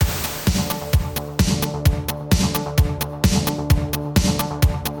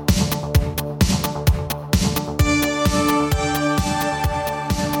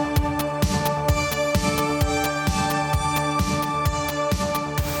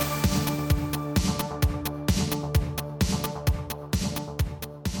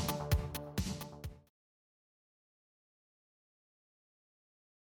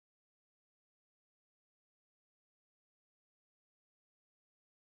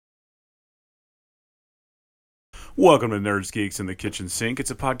Welcome to Nerds, Geeks, in the Kitchen Sink.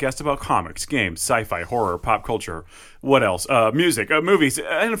 It's a podcast about comics, games, sci-fi, horror, pop culture, what else? Music, movies,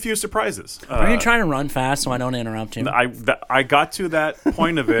 and a few surprises. Are you trying to run fast so I don't interrupt you? I got to that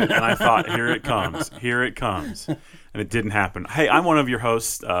point of it, and I thought, here it comes. Here it comes. And it didn't happen. Hey, I'm one of your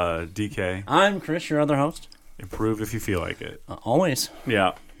hosts, DK. I'm Chris, your other host. Improve if you feel like it. Always.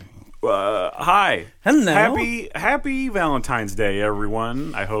 Yeah. Hi. Hello. Happy Valentine's Day,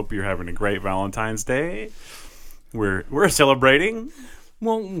 everyone. I hope you're having a great Valentine's Day. We're celebrating.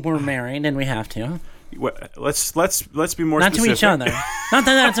 Well, we're married and we have to. Let's be more Not specific. to each other. Not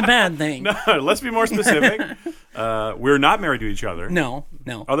that that's a bad thing. No, let's be more specific. We're not married to each other. No.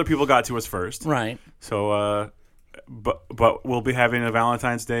 Other people got to us first. Right. So, but we'll be having a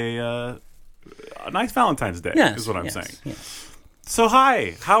Valentine's Day, a nice Valentine's Day. Yes, is what I'm yes, saying. Yes. So,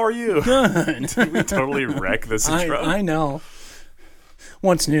 hi. How are you? Good. Did we totally wreck this intro? I know.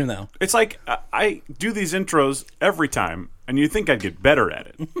 What's new, though? It's like I do these intros every time, and you think I'd get better at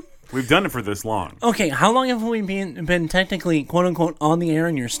it. We've done it for this long. Okay, how long have we been technically, quote-unquote, on the air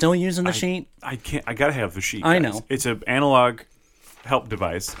and you're still using the sheet? I can't. I gotta have the sheet. I guys. know. It's an analog help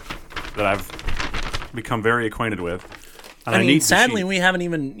device that I've become very acquainted with. And I need sadly, the sheet. we haven't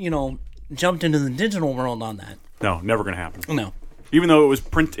even, jumped into the digital world on that. No, never gonna happen. No. Even though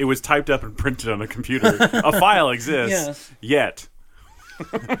it was typed up and printed on a computer. A file exists. Yes. Yet.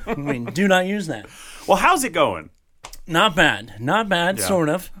 I mean, do not use that. Well, how's it going? Not bad. Not bad, Yeah. sort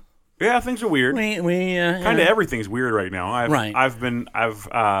of. Yeah, things are weird. We Kind of everything's weird right now. Right.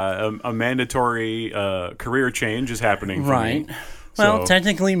 A mandatory career change is happening for Right. me. Well, So-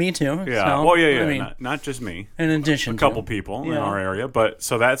 technically me too. Yeah. So, Well, yeah. I mean, not just me. in addition A couple to. people in Yeah. our area, but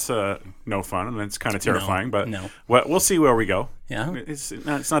so that's no fun, and it's kind of terrifying. But no. We'll see where we go. Yeah. It's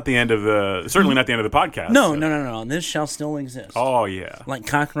not the end of certainly not the end of the podcast. No. This shall still exist. Oh yeah. Like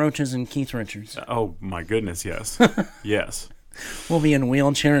cockroaches and Keith Richards. Oh my goodness, yes, yes, We'll be in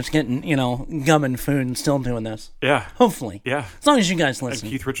wheelchairs getting, gumming food and still doing this. yeah, Hopefully. yeah. As long as you guys listen.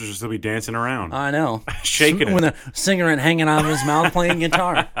 Keith Richards will still be dancing around, I know. shaking it. With a cigarette hanging out of his mouth playing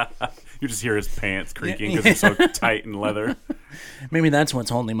guitar. You just hear his pants creaking because they're so tight and leather. Maybe that's what's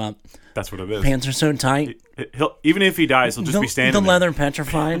holding him up. That's what it is. Pants are so tight. He'll even if he dies, he'll just be standing The there. leather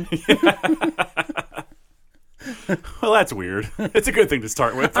petrified. Well, that's weird. It's a good thing to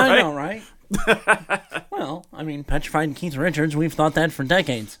start with, right? I know, right? Well, I mean, petrified Keith Richards, we've thought that for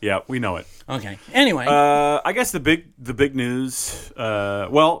decades. Yeah, we know it. Okay. Anyway. I guess the big news.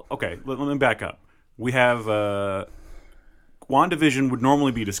 Okay. Let me back up. We have WandaVision would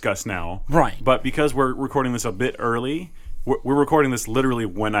normally be discussed now, Right. But because we're recording this a bit early, we're recording this literally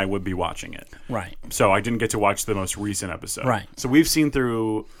when I would be watching it. Right. So I didn't get to watch the most recent episode. Right. So I've seen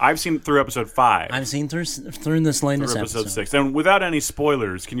through episode 5. I've seen through this latest through episode. 6. And without any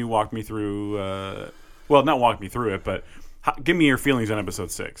spoilers, can you walk me through? Well, not walk me through it, but give me your feelings on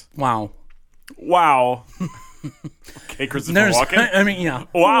episode 6. Wow. Wow. Okay, Christopher Walken. I mean, yeah.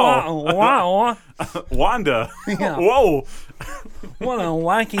 Wow. Wow. Wanda. Yeah. Whoa. What a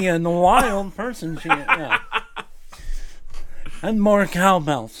wacky and wild person she is. Yeah. And more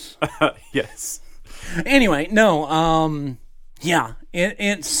cowbells. Yes. Anyway, no, yeah,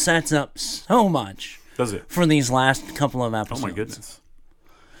 it sets up so much Does it? for these last couple of Oh episodes. my goodness.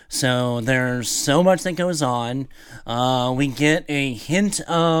 So there's so much that goes on. We get a hint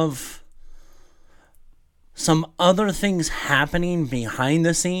of some other things happening behind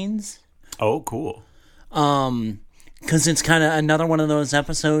the scenes. Oh, cool. Because it's kind of another one of those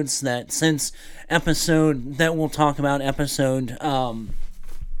episodes that that we'll talk about episode,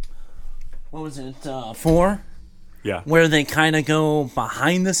 what was it, 4? Yeah. Where they kind of go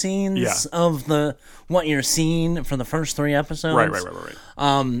behind the scenes Yeah. of what you're seeing for the first 3 episodes. Right.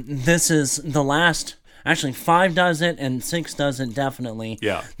 This is the last. Actually, 5 does it, and 6 does it definitely.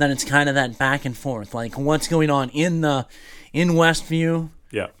 Yeah. Then it's kind of that back and forth, like what's going on in Westview,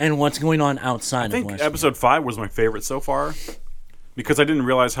 Yeah. and what's going on outside I think of Westview. episode 5 was my favorite so far because I didn't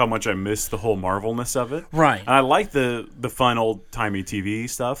realize how much I missed the whole Marvelness of it. Right. And I like the fun old-timey TV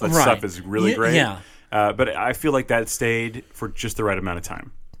stuff. That Right. stuff is really great. Yeah. But I feel like that stayed for just the right amount of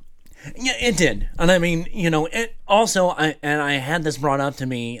time. Yeah, it did, and I mean, it also. I had this brought up to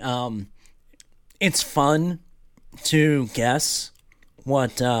me. It's fun to guess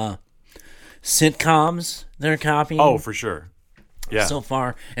what sitcoms they're copying. Oh, for sure. Yeah. So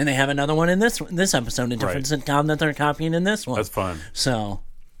far, and they have another one in this episode, a different sitcom that they're copying in this one. That's fun. So,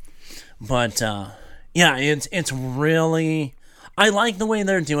 but yeah, it's really. I like the way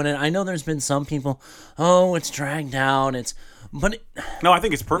they're doing it. I know there's been some people, it's dragged out. No, I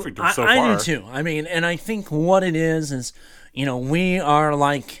think it's perfect so far. I do too. I mean, and I think what it is, we are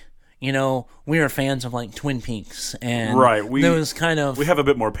like, we are fans of like Twin Peaks and Right, those kind of. We have a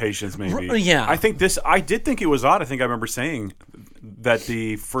bit more patience, maybe. Yeah. I did think it was odd. I think I remember saying that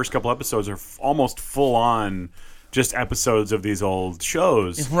the first couple episodes are almost full on just episodes of these old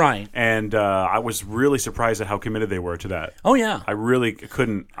shows. Right. And I was really surprised at how committed they were to that. Oh yeah. I really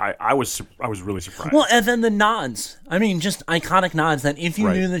couldn't. I was really surprised. Well, and then the nods. I mean, just iconic nods that if you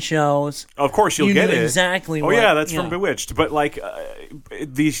Right. knew the shows, of course you'll you get knew it exactly. Oh what, yeah, that's from Bewitched. But like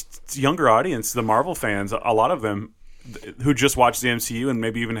these younger audience, the Marvel fans, a lot of them who just watch the MCU and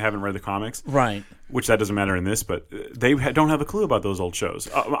maybe even haven't read the comics, Right. which that doesn't matter in this, but they don't have a clue about those old shows.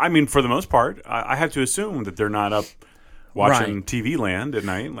 I mean, for the most part, I have to assume that they're not up watching Right. TV Land at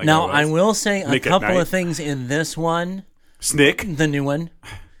night. Like Now, I will say a Nick at couple Night. of things in this one, Snick. the new one.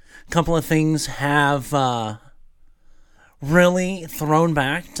 A couple of things have really thrown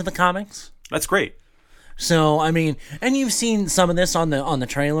back to the comics. That's great. So I mean, and you've seen some of this on the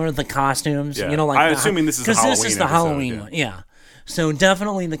trailer, the costumes. Yeah. Like I'm assuming this is a because this is the Halloween Halloween episode, one. Yeah. So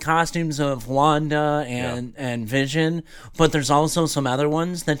definitely the costumes of Wanda and Vision, but there's also some other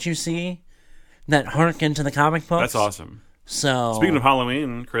ones that you see that harken to the comic books. That's awesome. So Speaking of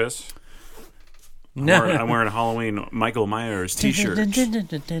Halloween, Chris, I'm wearing a Halloween Michael Myers T-shirt.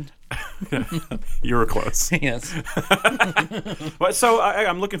 You were close. Yes. But so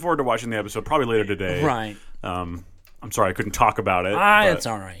I'm looking forward to watching the episode probably later today. Right. I'm sorry I couldn't talk about it. It's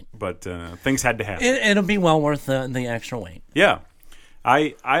all right. But things had to happen. It'll be well worth the extra wait. Yeah,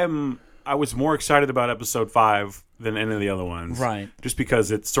 I was more excited about episode 5 than any of the other ones. Right. Just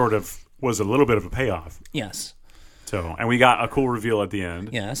because it sort of was a little bit of a payoff. Yes. So, and we got a cool reveal at the end.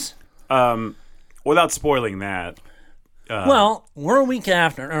 Yes. Without spoiling that. Well, we're a week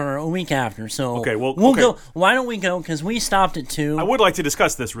after, so Okay, well, we'll okay. go. Why don't we go? Because we stopped at 2. I would like to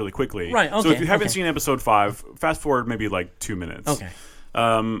discuss this really quickly. Right, So okay, if you haven't okay. seen episode 5, fast forward maybe like 2 minutes. Okay.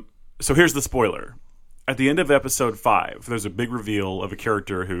 So here's the spoiler. At the end of episode 5, there's a big reveal of a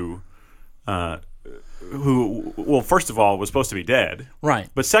character who, well, first of all, was supposed to be dead. Right.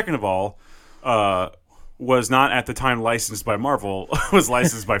 But second of all, was not at the time licensed by Marvel, was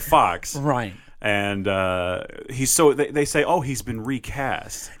licensed by Fox. Right. And they say, oh, he's been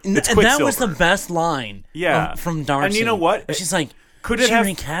recast. It's And that was the Quicksilver. best line. Yeah. From Darcy. And you know what? She's like, Could it she have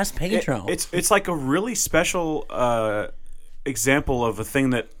recast Pedro? It's like a really special example of a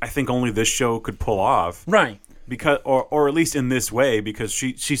thing that I think only this show could pull off. right. Because, or at least in this way, because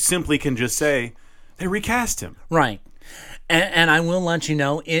she simply can just say, they recast him. Right. And I will let you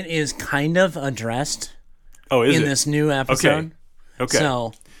know, it is kind of addressed Oh, is in it? this new episode. Okay.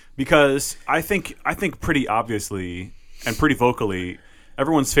 So Because I think pretty obviously and pretty vocally,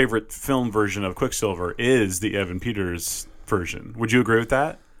 everyone's favorite film version of Quicksilver is the Evan Peters version. Would you agree with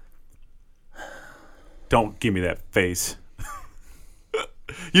that? Don't give me that face.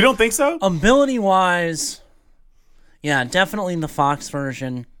 You don't think so? ability wise, yeah, definitely the Fox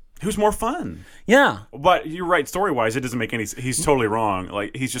version. Who's more fun? Yeah. But you're right. Story wise, it doesn't make any. He's totally wrong.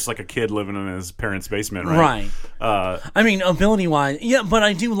 Like he's just like a kid living in his parents' basement, right? Right. I mean, ability wise, yeah, but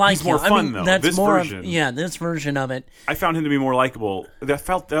I do like He's more him. fun, I mean, though. That's This more version- this version of it. I found him to be more likable. I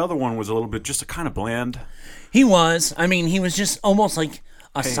felt the other one was a little bit just a kind of bland. He was. I mean, he was just almost like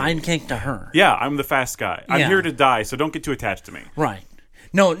a sidekick to her. Yeah, I'm the fast guy. I'm Yeah. here to die, so don't get too attached to me. Right.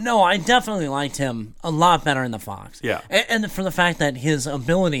 No, I definitely liked him a lot better in the Fox. Yeah. And for the fact that his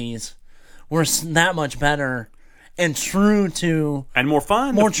abilities were that much better and true to And more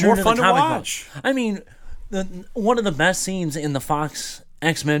fun. more true to fun the to comic watch. book. I mean, one of the best scenes in the Fox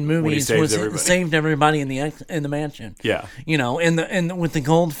X-Men movies saves was everybody. saved everybody in the mansion. Yeah, And with the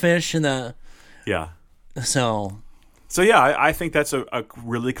goldfish and the yeah. so So yeah, I think that's a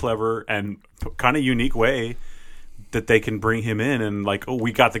really clever and kind of unique way that they can bring him in and like, oh, we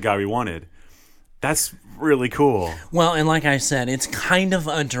got the guy we wanted. That's really cool. well, and like I said, it's kind of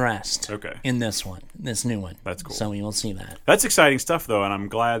addressed Okay. in this new one. That's cool. So you'll see that. That's exciting stuff, though, and I'm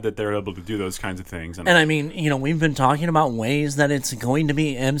glad that they're able to do those kinds of things. And And I mean, we've been talking about ways that it's going to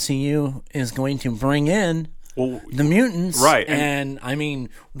be MCU is going to bring in well, the mutants. Right, And I mean,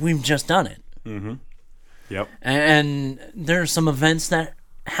 we've just done it. yep. And there's some events that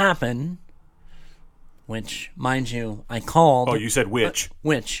happen, which, mind you, I called. Oh, you said witch.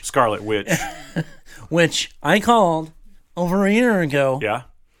 Which Scarlet Witch. I called over a year ago. Yeah.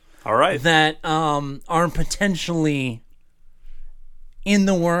 All right. That are potentially in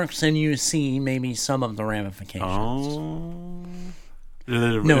the works, and you see maybe some of the ramifications. Oh.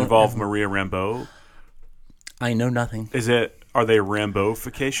 Does it No, involve Maria Rambeau? I know nothing. Are they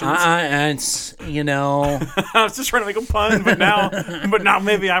Rambeaufications? It's I was just trying to make a pun, but now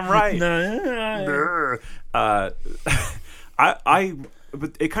maybe I'm right. I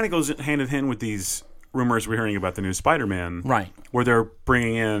but it kind of goes hand in hand with these rumors we're hearing about the new Spider-Man, Right. Where they're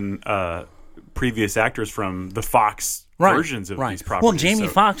bringing in previous actors from the Fox Right. versions of right. these properties. Well, Jamie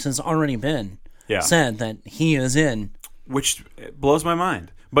Foxx has already been said that he is in. Which blows my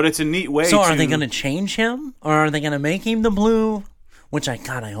mind. But it's a neat way. So are they going to change him, or are they going to make him the Blue? Which I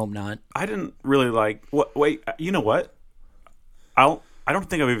hope not. I didn't really like. Wait, you know what? I don't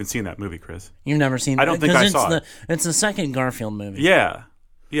think I've even seen that movie, Chris. You've never seen. I don't think I saw it. It's the second Garfield movie. Yeah,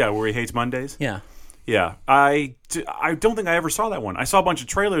 where he hates Mondays. Yeah. Yeah, I don't think I ever saw that one. I saw a bunch of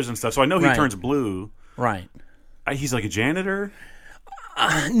trailers and stuff, so I know he Right. turns blue. Right. He's like a janitor.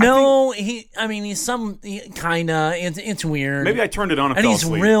 No, he's some kind of. It's weird. Maybe I turned it on and and fell he's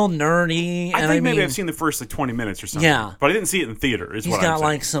asleep. real nerdy. I and think maybe mean, I've seen the first 20 minutes or something. Yeah. But I didn't see it in theater, is he's what I'm got saying.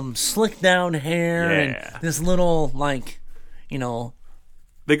 like some slick down hair Yeah. and this little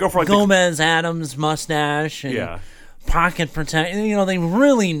They go for like Gomez Adams mustache and Yeah. pocket protect. They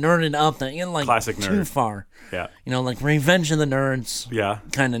really nerded up Classic too nerd. far. Yeah. Like Revenge of the Nerds. Yeah.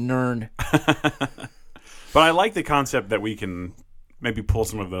 Kind of nerd. But I like the concept that we can maybe pull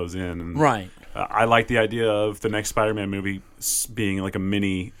some of those in. And, Right. I like the idea of the next Spider-Man movie being like a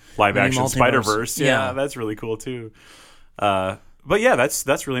mini live-action multiverse. Spider-Verse. Yeah, Yeah. that's really cool too. But yeah,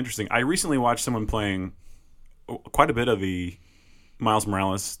 that's really interesting. I recently watched someone playing quite a bit of the Miles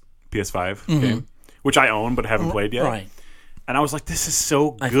Morales PS5 game, which I own but haven't played yet. Right. And I was like, this is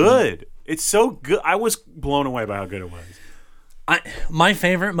so good. It's so good. I was blown away by how good it was. My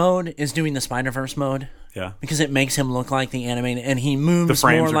favorite mode is doing the Spider-Verse mode. Yeah. Because it makes him look like the animated, and he moves The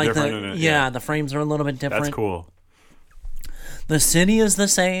frames more are like different in it, yeah, yeah. the frames are a little bit different. That's cool. The city is the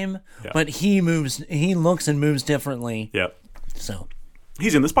same, Yeah. but he looks and moves differently. Yep. So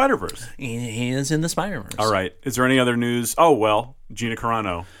He's in the Spider-Verse. he is in the Spider-Verse. All right. Is there any other news? Oh, well, Gina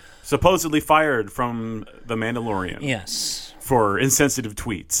Carano. Supposedly fired from The Mandalorian Yes, for insensitive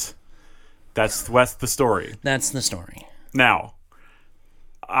tweets. That's the story. that's the story. Now,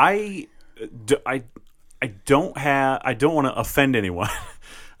 I don't want to offend anyone,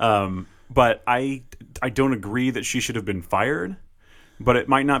 but I don't agree that she should have been fired. But it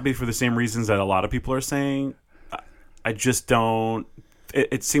might not be for the same reasons that a lot of people are saying. I just don't.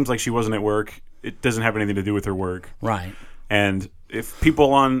 It seems like she wasn't at work. It doesn't have anything to do with her work. Right. And if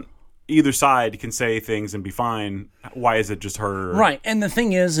people on either side can say things and be fine, why is it just her? Right. And the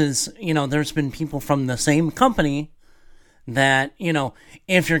thing is there's been people from the same company that,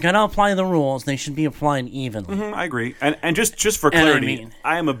 if you're going to apply the rules, they should be applied evenly. I agree. And just for And I clarity, mean-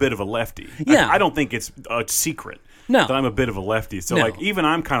 I am a bit of a lefty. Yeah. I don't think it's a secret No. that I'm a bit of a lefty. So, No. even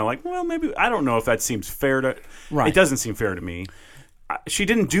I'm kind of like, well, maybe, I don't know if that seems fair to... Right. It doesn't seem fair to me. She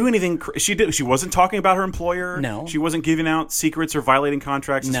didn't do anything... She wasn't talking about her employer. No. She wasn't giving out secrets or violating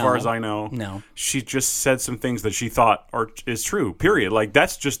contracts as No. far as I know. No. She just said some things that she thought is true, period. Like,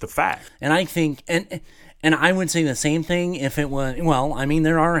 that's just a fact. And I think, and I would say the same thing if it was,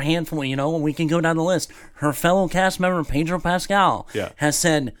 there are a handful, we can go down the list. Her fellow cast member, Pedro Pascal, Yeah. has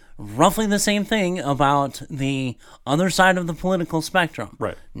said roughly the same thing about the other side of the political spectrum.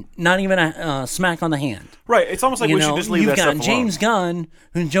 Right. Not even a smack on the hand. Right. It's almost like we should just leave you've that stuff got alone. James Gunn,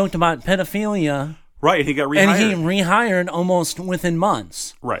 who joked about pedophilia, Right. He got rehired. and he rehired almost within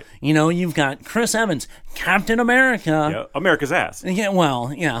months. Right. You've got Chris Evans, Captain America. Yeah. America's ass. Yeah,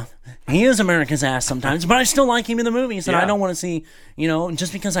 well, yeah. He is America's ass sometimes, but I still like him in the movies, and Yeah. I don't want to see,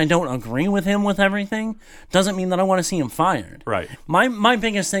 just because I don't agree with him with everything, doesn't mean that I want to see him fired. Right. My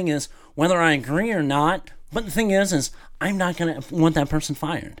biggest thing is whether I agree or not, but the thing is I'm not going to want that person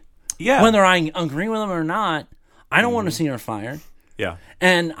fired. Yeah. Whether I agree with him or not, I don't want to see her fired. Yeah.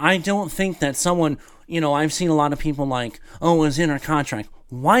 And I don't think that someone, I've seen a lot of people like, oh, it's in her contract.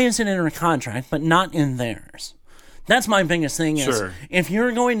 Why is it in her contract, but not in theirs? That's my biggest thing is, Sure. if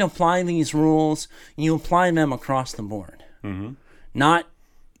you're going to apply these rules, you apply them across the board. Mm-hmm. Not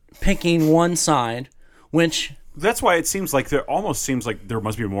picking one side, which... That's why it seems like almost seems like there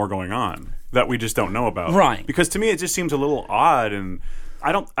must be more going on that we just don't know about. Right. Because to me it just seems a little odd, and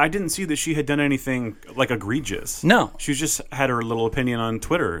I didn't see that she had done anything like egregious. No. She just had her little opinion on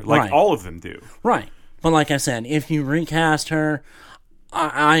Twitter, like Right. all of them do. Right. But like I said, if you recast her,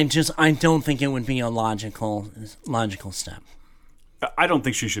 I don't think it would be a logical step. I don't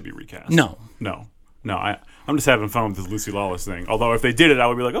think she should be recast. No. I'm just having fun with this Lucy Lawless thing. Although if they did it, I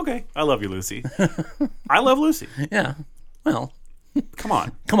would be like, okay, I love you, Lucy. I love Lucy. Yeah. Well, Come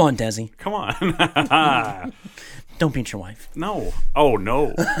on. come on, Desi. Come on. Don't beat your wife. No. Oh,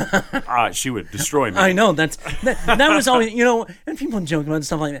 no. She would destroy me. I know that was always and people joke about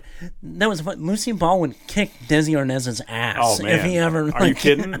stuff like that. That was what Lucy Ball would kick Desi Arnaz's ass Oh, man. if he ever. Are you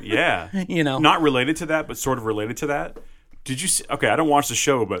kidding? Yeah. You know. Not related to that, but sort of related to that. Did you see? Okay, I don't watch the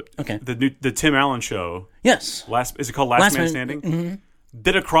show, but Okay. the Tim Allen show. Yes. Is it called Last Man Standing?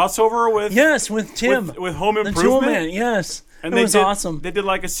 Did a crossover with Yes, with Tim. with Home the Improvement. Toolman, yes. And it was did, awesome. They did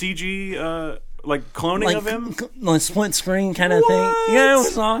like a CG like cloning of him. Like split screen kind of thing. What? Yeah, it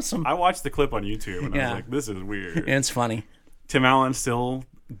was awesome. I watched the clip on YouTube and I Yeah. was like, this is weird. It's funny. Tim Allen still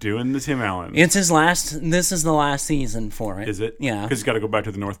doing the Tim Allen. It's his last. This is the last season for it. Is it? Yeah. Because he's got to go back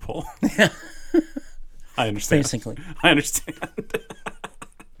to the North Pole. I understand. Basically. I understand.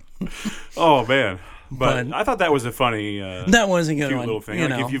 Oh man, but I thought that was a funny, That was a good cute one. little thing. You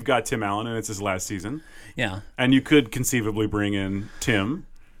Like know. if you've got Tim Allen and it's his last season, Yeah. and you could conceivably bring in Tim.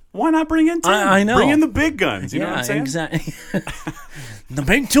 Why not bring in Tim? I know. Bring in the big guns. You know what Yeah, I'm saying? exactly. The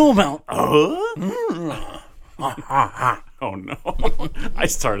big tool belt. Oh no! I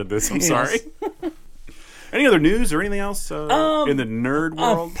started this. I'm sorry. Any other news or anything else in the nerd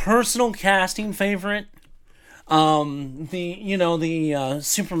A world? personal casting favorite. The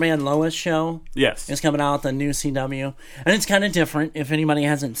Superman Lois show Yes. is coming out, the new CW, and it's kind of different. If anybody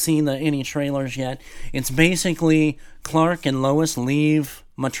hasn't seen any trailers yet, it's basically Clark and Lois leave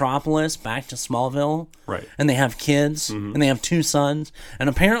Metropolis back to Smallville, Right. And they have kids, and they have 2 sons, and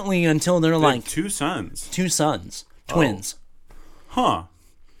apparently until they're They like have 2 sons. 2 sons, twins, Huh.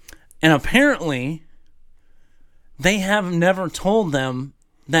 and apparently they have never told them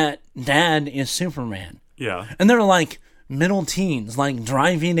that Dad is Superman. Yeah. And they're like middle teens, like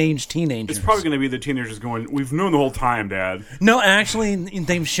driving age teenagers. It's probably going to be the teenagers going, we've known the whole time, Dad. No, actually,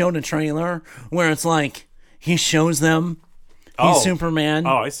 they've shown a trailer where it's like he shows them he's Superman.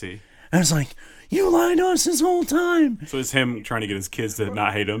 Oh, I see. And it's like, you lied to us this whole time. So it's him trying to get his kids to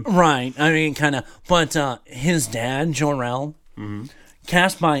not hate him. Right. I mean, kind of. But his dad, Jor-El,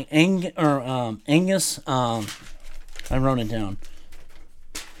 cast by Angus. I wrote it down.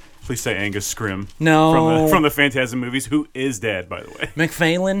 Please say Angus Scrim. No. From the Phantasm movies, who is Dad, by the way.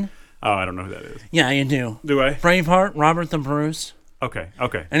 McPhalen. Oh, I don't know who that is. Yeah, you do. Do I? Braveheart, Robert the Bruce. Okay.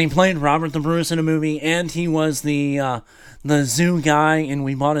 And he played Robert the Bruce in a movie, and he was the zoo guy in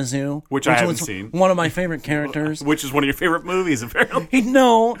We Bought a Zoo. Which I haven't was seen. One of my favorite characters. Which is one of your favorite movies, apparently.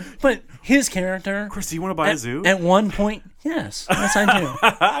 No, but his character... Chris, do you want to buy a zoo? At one point... Yes, I do.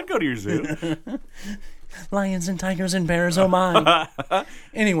 I'd go to your zoo. Lions and tigers and bears, oh my.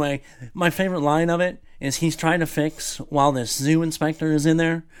 Anyway, my favorite line of it is he's trying to fix, while this zoo inspector is in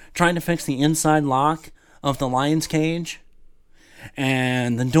there, trying to fix the inside lock of the lion's cage.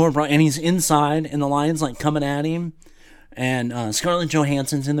 And the door and he's inside, and the lion's like coming at him. And Scarlett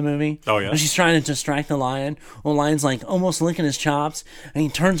Johansson's in the movie. Oh, yeah? And she's trying to distract the lion. Well, the lion's like almost licking his chops. And he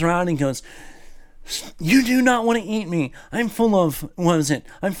turns around and goes, "You do not want to eat me. I'm full of, what is it?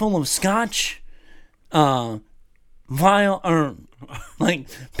 I'm full of scotch, like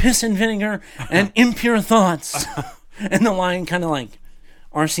piss and vinegar and impure thoughts." And the lion kind of like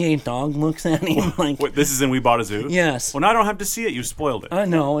RCA dog looks at him like, Wait, this is in We Bought a Zoo? yes. Well, now I don't have to see it. You spoiled it.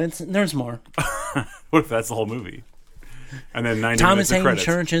 No, there's more. What if that's the whole movie? And then 90 Thomas minutes of Hayden credits.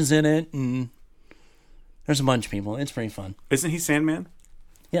 Church is in it, and there's a bunch of people. It's pretty fun. Isn't he Sandman?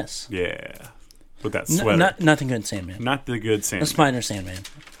 Yes. Yeah. With that sweater. Not the good Sandman. Not the good The Sandman. Spider Sandman.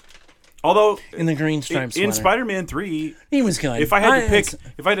 Although In the green striped in sweater. Spider-Man 3, He was good. if I had to it's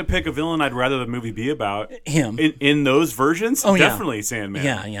pick a villain I'd rather the movie be about, him. in those versions, Oh, yeah. definitely Sandman.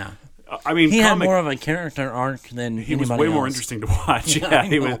 Yeah. I mean, He had comic, more of a character arc than he was anybody way more else. interesting to watch. Yeah, Yeah, I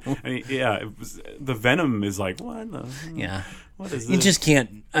he know. was. It was the Venom is like what? Yeah. What is this? You just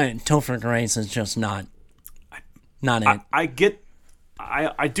can't. Topher Grace is just not it.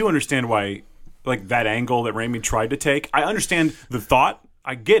 I do understand why, like that angle that Raimi tried to take. I understand the thought.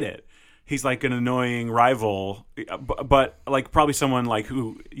 I get it. He's like an annoying rival, but like probably someone like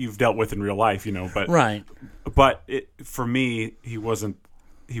who you've dealt with in real life, you know. But Right. But for me, he wasn't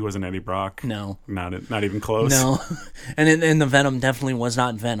Eddie Brock. No. Not even close. No. and the Venom definitely was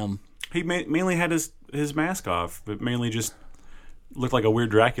not Venom. He mainly had his mask off, but mainly just looked like a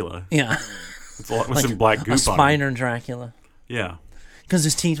weird Dracula Yeah. with some black goop A on him. spider Dracula. Yeah. Because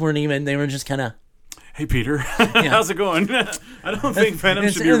his teeth weren't even, they were just kind of... Hey Peter, how's it going? I don't think Venom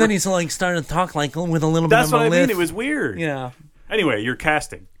should be. And then he's like starting to talk like with a little That's bit of what a I mean. lisp. It was weird. Yeah. Anyway, you're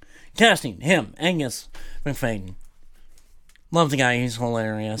casting. Casting him, Angus McFadden. Love the guy. He's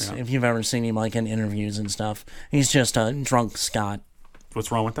hilarious. Yeah. If you've ever seen him like in interviews and stuff, he's just a drunk Scot.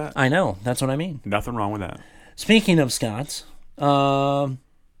 What's wrong with that? I know. That's what I mean. Nothing wrong with that. Speaking of Scots,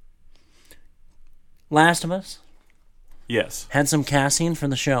 Last of Us Yes. had some casting for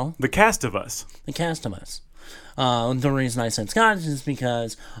the show. The Cast of Us. The Cast of Us. The reason I said Scots is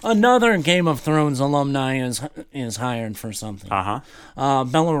because another Game of Thrones alumni is hired for something. Uh-huh.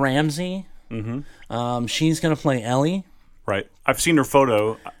 Bella Ramsey. Mm-hmm. She's gonna play Ellie. right? I've seen her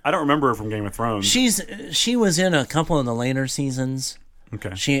photo. I don't remember her from Game of Thrones. She was in a couple of the later seasons.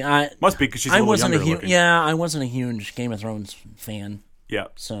 Okay. I must be because she's a little wasn't younger a huge looking. yeah, I wasn't a huge Game of Thrones fan. Yeah.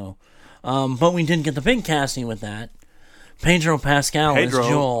 So, but we did get the big casting with that. Pedro Pascal as Pedro,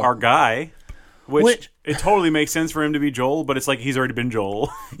 Joel. our guy, which Which- it totally makes sense for him to be Joel, but it's like he's already been Joel.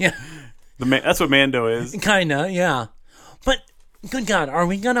 Yeah, That's what Mando is. kinda. Yeah, but good God, are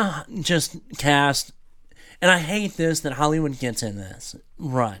we gonna just cast? And I hate this that Hollywood gets in this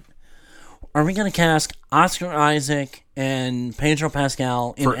rut. Are we gonna cast Oscar Isaac and Pedro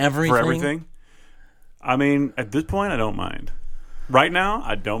Pascal in everything? For everything? I mean, at this point, I don't mind. Right now,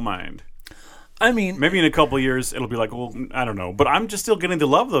 I don't mind. I mean, Maybe in a couple of years, it'll be like, well, I don't know. But I'm just still getting to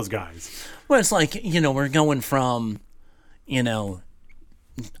love those guys. well, it's like we're going from,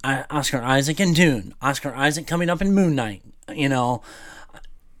 Oscar Isaac in Dune, Oscar Isaac coming up in Moon Knight.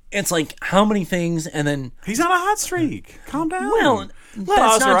 It's like how many things, and then He's on a hot streak. Calm down. Well, let that's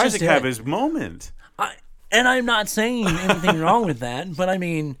Oscar not just Isaac have it. his moment. and I'm not saying anything wrong with that, but I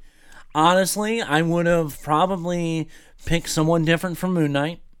mean, honestly, I would have probably picked someone different from Moon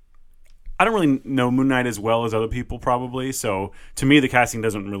Knight. I don't really know Moon Knight as well as other people, probably. So to me, the casting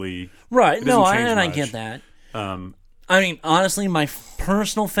doesn't really. Right? It No, doesn't change and I much. get that. Um, I mean, honestly, my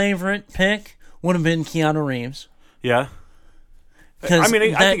personal favorite pick would have been Keanu Reeves. yeah. I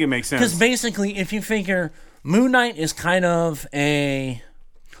mean, I think it makes sense. Because basically, if you figure Moon Knight is kind of a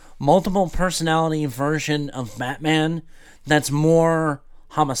multiple personality version of Batman that's more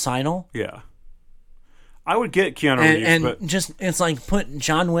homicidal. Yeah. I would get Keanu Reeves, And but just, it's like put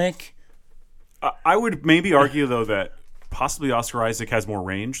John Wick. I would maybe argue, though, that possibly Oscar Isaac has more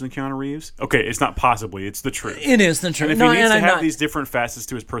range than Keanu Reeves. Okay, it's not possibly, it's the truth. It is the truth. And if he needs to I'm have not, these different facets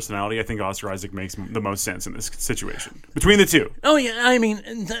to his personality, I think Oscar Isaac makes the most sense in this situation. Between the two. Oh, yeah, I mean,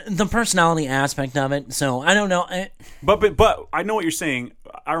 the personality aspect of it, so I don't know. But I know what you're saying.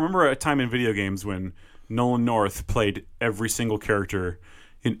 I remember a time in video games when Nolan North played every single character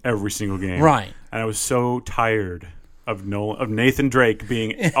in every single game. Right. And I was so tired of Nathan Drake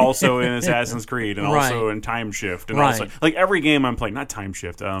being also in Assassin's Creed and also in Time Shift and also like every game I'm playing. Not Time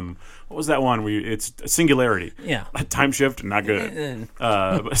Shift. What was that one? It's Singularity. Yeah. Time Shift, not good.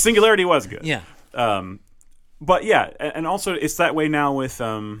 But Singularity was good. Yeah. But yeah, and also it's that way now with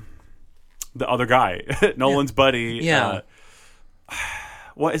the other guy, Nolan's buddy. Yeah.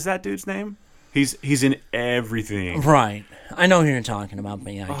 What is that dude's name? He's in everything. Right. I know who you're talking about,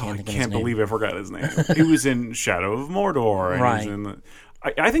 but yeah, I can't think of his name. Believe I forgot his name. He was in Shadow of Mordor. And Right. He was in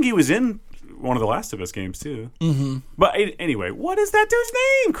I think he was in one of the Last of Us games too. Mm-hmm. But anyway, what is that dude's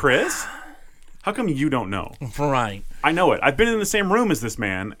name, Chris? How come you don't know? Right. I know it. I've been in the same room as this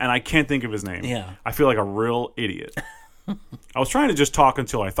man, and I can't think of his name. Yeah. I feel like a real idiot. I was trying to just talk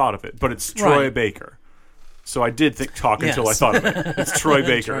until I thought of it, but it's Troy Right. Baker. So I did talk until I Yes. thought of it. It's Troy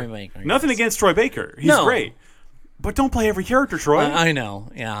Baker. Troy Baker, Nothing yes. against Troy Baker. He's No. great. But don't play every character, Troy. I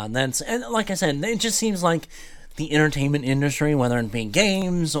know, yeah. And like I said, it just seems like the entertainment industry, whether it be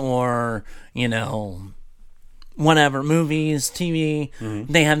games or whatever, movies, TV,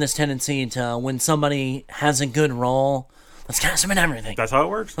 they have this tendency to, when somebody has a good role, let's cast them in everything. That's how it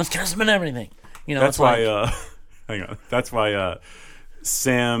works. Let's cast them in everything. That's it's why. like, Hang on. That's why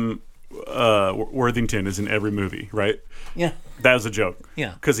Sam Worthington is in every movie, right? yeah, That was a joke.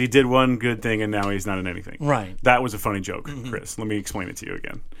 Yeah. Because he did one good thing and now he's not in anything. Right. That was a funny joke, Chris. Let me explain it to you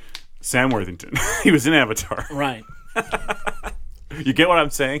again. Sam Worthington. He was in Avatar. right. You get what I'm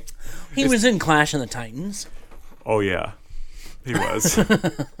saying? He was in Clash of the Titans. Oh, yeah. He was.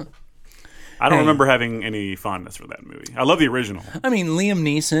 I don't remember having any fondness for that movie. I love the original. I mean, Liam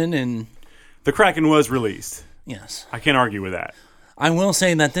Neeson and The Kraken was released. yes. I can't argue with that. I will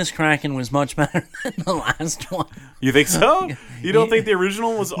say that this Kraken was much better than the last one. You think so? You don't think the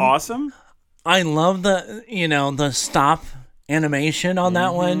original was awesome? I love the stop animation on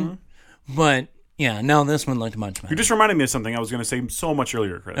that one, but yeah, no, this one looked much better. You just reminded me of something I was going to say so much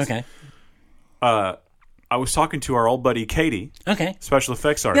earlier, Chris. Okay. I was talking to our old buddy Katie, Okay. special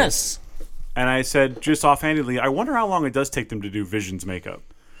effects artist, Yes. and I said just offhandedly, I wonder how long it does take them to do Vision's makeup.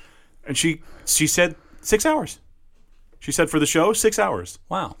 And she said 6 hours. She said for the show, 6 hours.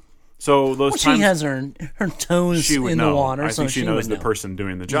 Wow. So those Well, times she has her toes she would in know. the water, I so think she she knows would the know. person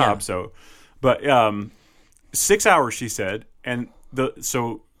doing the job. Yeah. So, but 6 hours, she said, and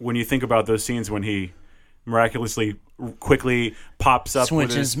so when you think about those scenes when he miraculously quickly pops up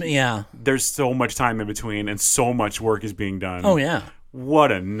with Switches, his, yeah. there's so much time in between and so much work is being done. Oh yeah.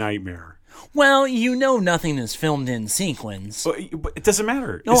 What a nightmare. Well, nothing is filmed in sequence. But it doesn't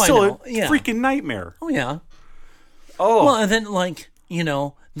matter. Oh, It's I still know. a Yeah. freaking nightmare. Oh yeah. Oh. Well, and then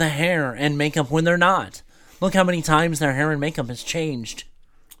the hair and makeup when they're not. Look how many times their hair and makeup has changed.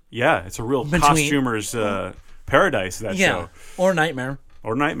 Yeah, it's a real Between- costumer's paradise, that show. Or nightmare.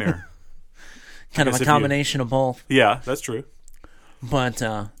 Or nightmare. Kind of guess a if you- combination of both. Yeah, that's true. But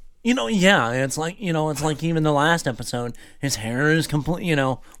it's like it's like even the last episode, his hair is complete. He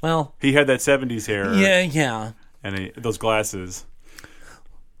had that 70s hair Yeah. and those glasses.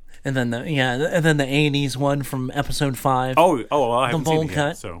 And then the 80s one from episode 5. Oh, well, I haven't bold seen it cut.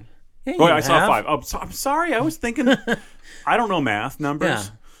 yet, so. Yeah, Oh, you I saw have. 5. Oh, I'm sorry. I was thinking. I don't know math numbers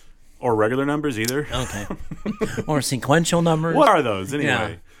Yeah. or regular numbers either. Okay. Or sequential numbers. What are those anyway?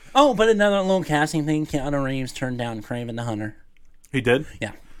 Yeah. Oh, but another little casting thing. Keanu Reeves turned down Kraven the Hunter. He did?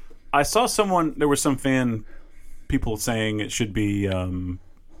 Yeah. I saw there were some fan people saying it should be, who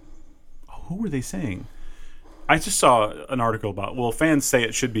were they saying? I just saw an article about, fans say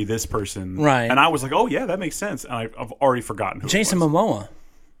it should be this person. Right. And I was like, oh yeah, that makes sense. And I've already forgotten who Jason it was. Momoa.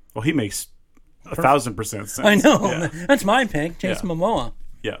 Well, he makes 1,000% sense. I know. Yeah. That's my pick. Jason Yeah. Momoa.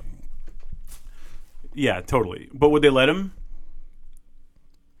 Yeah. Yeah, totally. But would they let him?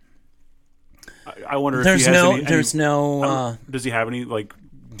 I wonder if There's he has no. any, There's no. does he have any like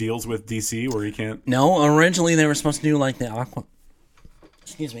deals with DC where he can't? No. Originally, they were supposed to do like the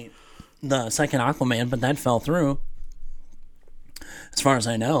the second Aquaman, but that fell through. As far as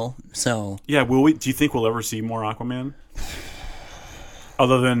I know. So. Yeah, will we? Do you think we'll ever see more Aquaman?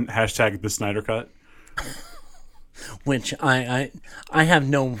 Other than # the Snyder Cut. Which I have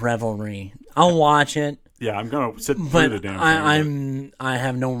no revelry. I'll watch it, Yeah, I'm gonna sit through but the damn thing. I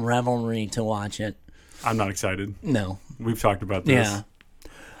have no revelry to watch it. I'm not excited. No. We've talked about this. Yeah.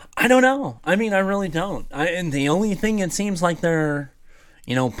 I don't know. I mean, I really don't. And the only thing it seems like they're,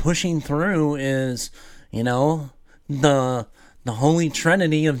 pushing through is, the holy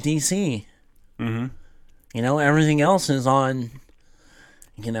trinity of DC. Mm-hmm. Everything else is on,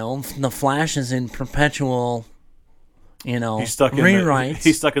 the Flash is in perpetual, He's stuck in rewrites.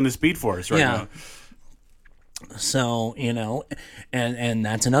 he's stuck in the Speed Force right Yeah. now. So, and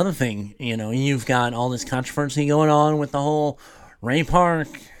that's another thing. You've got all this controversy going on with the whole Ray Park.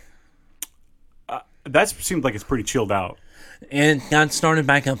 That seems like it's pretty chilled out. It got started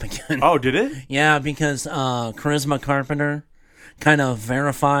back up again. Oh, did it? Yeah, because Charisma Carpenter kind of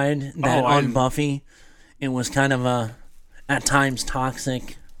verified that on Buffy it was kind of at times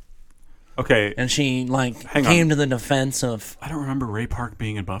toxic. Okay. And she Hang came on. to the defense of I don't remember Ray Park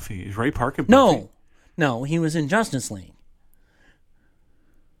being in Buffy. Is Ray Park in Buffy? No, he was in Justice League.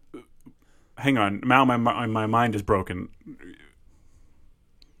 Hang on. Now my mind is broken.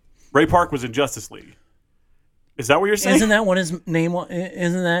 Ray Park was in Justice League. Is that what you're saying? Isn't that what his name was?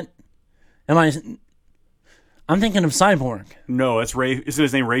 Isn't that? I'm thinking of Cyborg. No, that's Ray. Isn't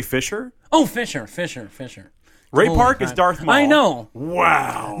his name Ray Fisher? Oh, Fisher. Ray Holy Park crap. is Darth Maul. I know.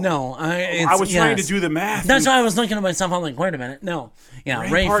 Wow. No, I was trying to do the math. That's why I was looking at myself. I'm like, wait a minute. No. Yeah,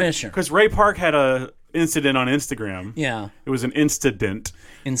 Ray Fisher. Because Ray Park had a incident on Instagram. Yeah. It was an incident.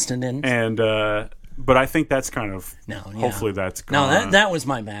 Incident. And, but I think that's kind of, No, yeah. hopefully that's No, gone. that was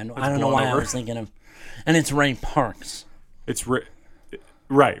my bad. I don't know blown why I over. was thinking of. And it's Ray Parks. It's right.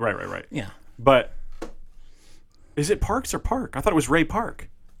 Yeah. But is it Parks or Park? I thought it was Ray Park.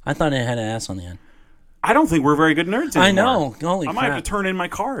 I thought it had an S on the end. I don't think we're very good nerds anymore. I know. Holy I crap. might have to turn in my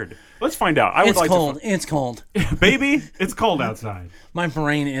card. Let's find out. I would It's like cold. It's cold. to. Baby, it's cold outside. My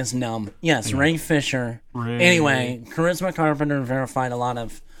brain is numb. Yes, Ray Fisher. Ray. Anyway, Charisma Carpenter verified a lot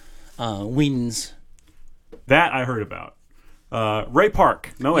of Whedon's. That I heard about. Ray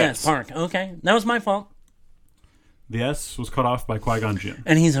Park. No Yes, S. Park. Okay. That was my fault. The S was cut off by Qui-Gon Jinn.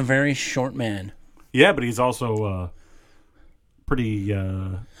 And he's a very short man. Yeah, but he's also pretty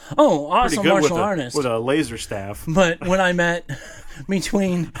Oh, pretty awesome good martial with artist. with a laser staff. But when I met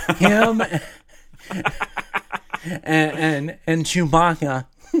between him and Chewbacca,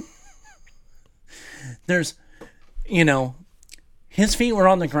 there's, his feet were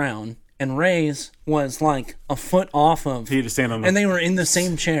on the ground and Ray's was like a foot off of, He had to stand on. and they were in the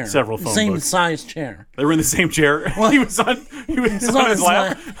same chair, Several phone same books. size chair. They were in the same chair. he was on his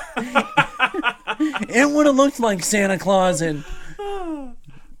lap. It would have looked like Santa Claus and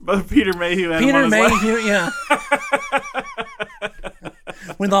But Peter Mayhew had him Peter on his lap. Mayhew, yeah.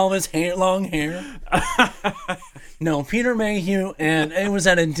 With all his long hair. No, Peter Mayhew, and it was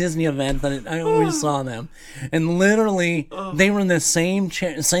at a Disney event that I always saw them. And literally, they were in the same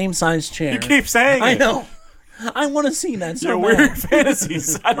chair, same size chair. You keep saying I it. know. I want to see that so Your bad. weird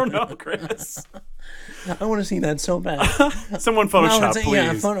fantasies. I don't know, Chris. I want to see that so bad. Someone Well, Photoshop, it's- please.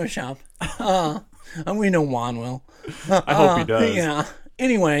 yeah, Photoshop. And we know Juan will. I hope he does. Yeah.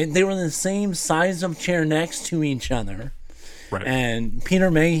 Anyway, they were the same size of chair next to each other. Right. And Peter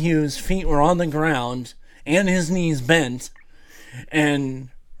Mayhew's feet were on the ground, and his knees bent, and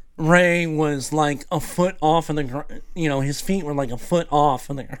Ray was like a foot off of the ground. His feet were like a foot off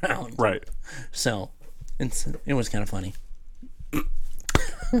of the ground. Right. So it was kind of funny.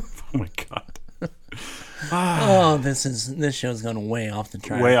 Oh my god. Oh, this show's gone way off the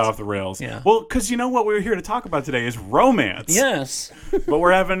tracks. Way off the rails. Yeah. Well, because you know what we're here to talk about today is romance. Yes. But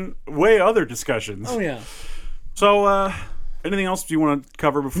we're having way other discussions. Oh yeah. So, anything else do you want to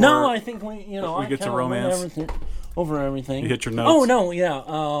cover before? No, I think we we get to romance? Over everything. You hit your notes? Oh no,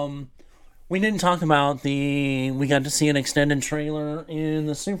 yeah. We didn't talk about we got to see an extended trailer in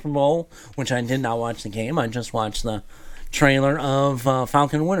the Super Bowl, which I did not watch the game. I just watched the trailer of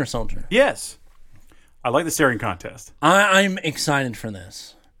Falcon and Winter Soldier. Yes. I like the staring contest. I'm excited for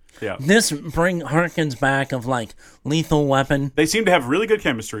this. Yeah. This harkens back of like Lethal Weapon. They seem to have really good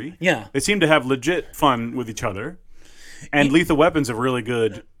chemistry. Yeah. They seem to have legit fun with each other. And Lethal Weapon's a really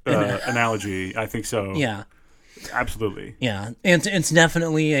good analogy. I think so. Yeah. Absolutely. Yeah. It's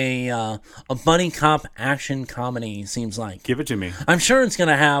definitely a buddy cop action comedy, seems like. Give it to me. I'm sure it's going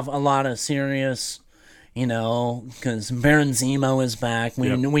to have a lot of serious, because Baron Zemo is back.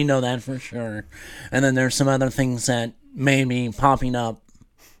 We know that for sure. And then there's some other things that may be popping up.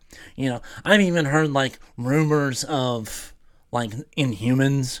 I've even heard like rumors of like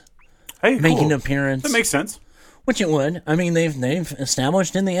Inhumans making an appearance. That makes sense. Which it would. I mean, they've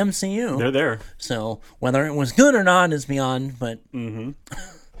established in the MCU. They're there. So whether it was good or not is beyond. But I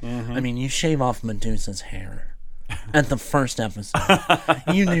mean, you shave off Medusa's hair at the first episode.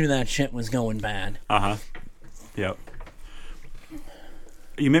 You knew that shit was going bad. Yep.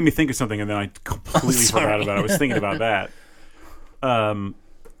 You made me think of something, and then I completely forgot about it. I was thinking about that.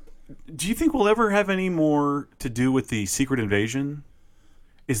 Do you think we'll ever have any more to do with the Secret Invasion?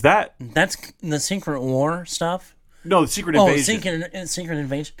 That's the Secret War stuff? No, the Secret Invasion. Secret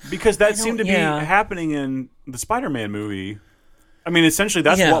Invasion. Because that seemed to be happening in the Spider-Man movie. I mean, essentially,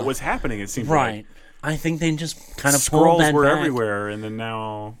 that's what was happening, it seemed right. like. I think they just kind of pulled that Skrulls were back. everywhere, and then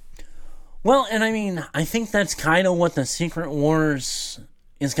now... Well, and I mean, I think that's kind of what the Secret Wars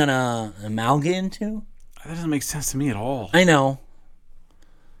is going to amalgamate into. That doesn't make sense to me at all. I know.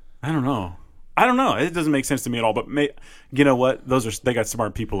 I don't know. It doesn't make sense to me at all. But you know what? They got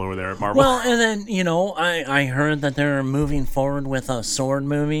smart people over there at Marvel. Well, and then I heard that they're moving forward with a sword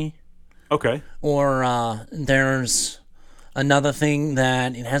movie. Okay. Or there's another thing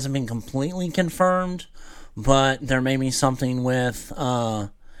that it hasn't been completely confirmed, but there may be something with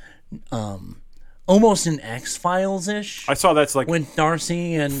almost an X-Files ish. I saw that's like with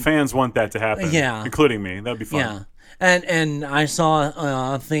Darcy and fans want that to happen. Yeah, including me. That'd be fun. Yeah. And I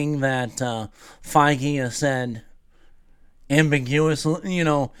saw a thing that Feige has said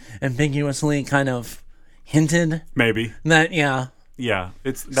ambiguously kind of hinted. Maybe. That, yeah. Yeah,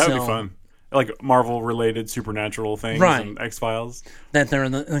 that would be fun. Like Marvel-related supernatural things and X-Files. That they're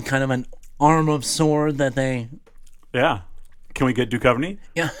in kind of an arm of sword that they... Yeah. Can we get Duchovny?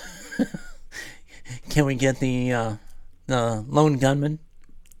 Yeah. Can we get the lone gunman?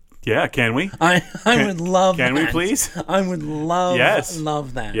 Yeah, can we? I would love that. Can we please? I would love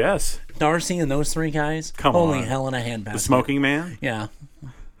that. Yes. Darcy and those three guys. Come on. Holy hell in a handbasket. The smoking man? Yeah.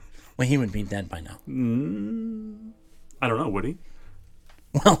 Well, he would be dead by now. I don't know, would he?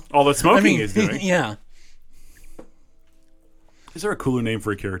 Well, all the smoking is doing. Yeah. Is there a cooler name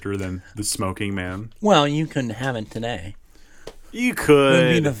for a character than the smoking man? Well, you couldn't have it today. You could.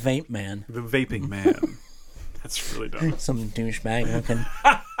 It would be the vape man. The vaping man. That's really dumb. Some douchebag looking.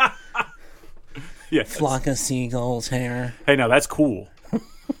 Yes. Flock of seagulls hair. Hey, now that's cool.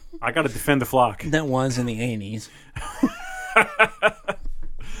 I got to defend the flock. That was in the 80s.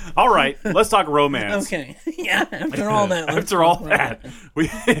 All right, let's talk romance. Okay. Yeah, after all that. We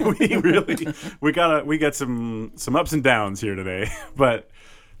got some ups and downs here today, but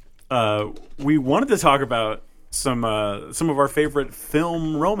we wanted to talk about some of our favorite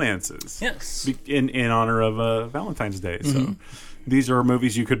film romances. Yes. In honor of Valentine's Day. So these are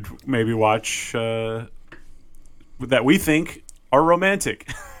movies you could maybe watch that we think are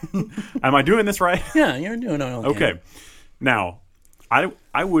romantic. Am I doing this right? Yeah, you're doing it okay. Okay. Now,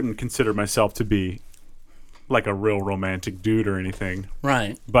 I wouldn't consider myself to be like a real romantic dude or anything.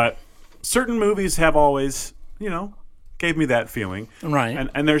 Right. But certain movies have always, gave me that feeling. Right.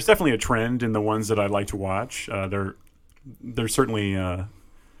 And there's definitely a trend in the ones that I like to watch. There's certainly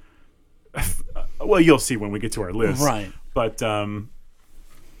well, you'll see when we get to our list. Right. But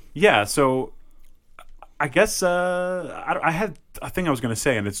yeah, so I guess I had a thing I was going to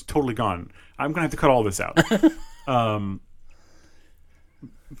say and it's totally gone. I'm going to have to cut all this out.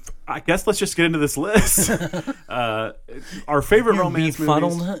 I guess let's just get into this list. Our favorite romance movies.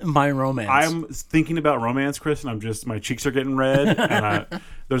 Befuddled by romance. I'm thinking about romance, Chris, and my cheeks are getting red, and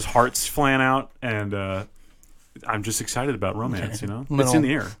there's hearts flying out, and I'm just excited about romance. You know, it's in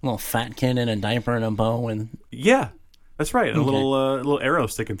the air. Little fat kid in a diaper and a bow, and Yeah, that's right. A little arrow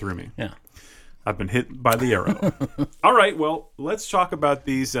sticking through me. yeah. I've been hit by the arrow. All right, well, let's talk about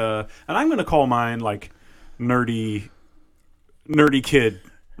these, and I'm going to call mine like nerdy kid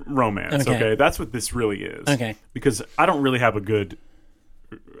romance. Okay, that's what this really is. Okay, because I don't really have a good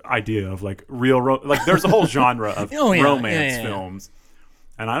idea of like like there's a whole genre of romance films,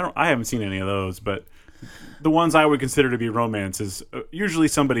 and I haven't seen any of those, but the ones I would consider to be romance is usually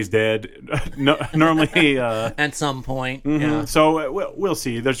somebody's dead, normally at some point. Yeah. So we'll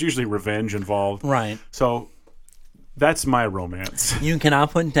see. There's usually revenge involved, Right. So that's my romance. You cannot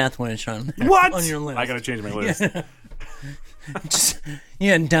put Death Wish on What? on your list. I gotta change my list.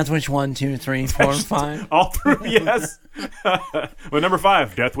 Death Wish 1, 2, 3, 4, 5. All through, yes. Well, number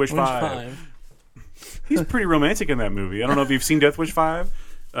 5, Death Wish 5. He's pretty romantic in that movie. I don't know if you've seen Death Wish 5.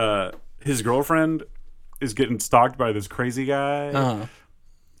 His girlfriend is getting stalked by this crazy guy,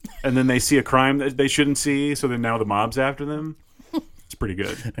 and then they see a crime that they shouldn't see, so then now the mob's after them. It's pretty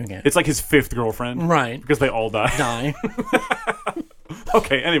good. Okay. It's like his 5th girlfriend, Right. Because they all die.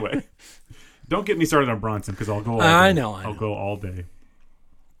 Okay. Anyway, don't get me started on Bronson because I'll go. I know. I'll go all day.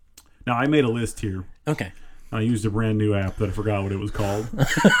 Now I made a list here. Okay. I used a brand new app that I forgot what it was called.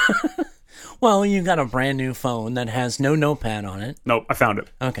 Well, you got a brand new phone that has no notepad on it. Nope, I found it.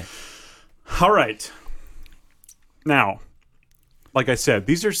 Okay. All right. Now, like I said,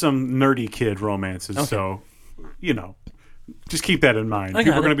 these are some nerdy kid romances, so, just keep that in mind.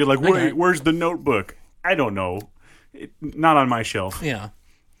 People are going to be like, wait, where's the Notebook? I don't know. Not on my shelf. Yeah.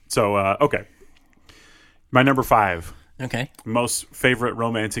 So, okay. My number 5. Okay. Most favorite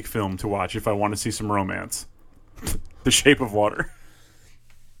romantic film to watch if I want to see some romance. The Shape of Water.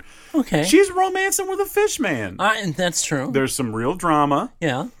 Okay. She's romancing with a fish man. That's true. There's some real drama.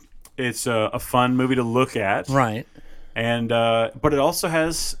 Yeah. It's a fun movie to look at. Right. And but it also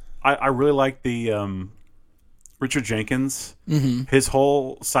has I really like the Richard Jenkins. Mm-hmm. His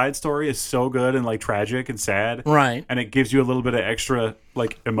whole side story is so good and like tragic and sad. Right. And it gives you a little bit of extra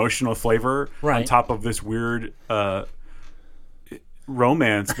like emotional flavor on top of this weird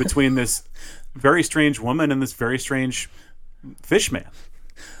romance between this very strange woman and this very strange fish man.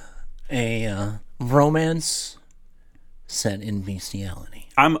 A romance set in bestiality.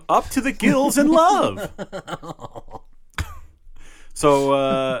 I'm up to the gills in love.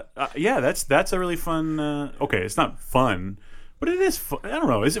 So that's a really fun. Okay, it's not fun, but it is fun. I don't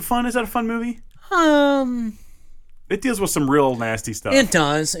know. Is it fun? Is that a fun movie? It deals with some real nasty stuff. It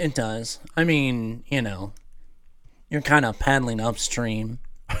does. It does. I mean, you're kind of paddling upstream.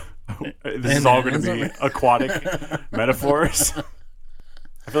 This is all going to be aquatic metaphors.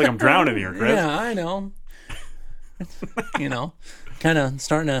 I feel like I'm drowning here, Chris. Yeah, I know. Kind of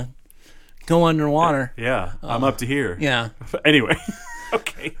starting to go underwater. Yeah, I'm up to here. Yeah. Anyway,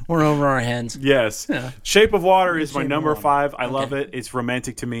 okay. We're over our heads. Yes. Yeah. Shape of Water is my number 5. I love it. It's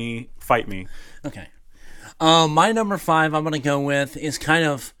romantic to me. Fight me. Okay. My number 5 I'm going to go with is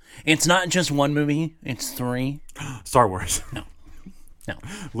it's not just one movie. It's 3. Star Wars. No.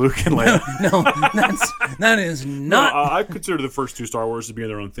 Luke and Leia. No, that is not. No, I consider the first 2 Star Wars to be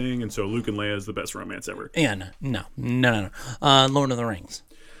their own thing, and so Luke and Leia is the best romance ever. Yeah, no. Lord of the Rings.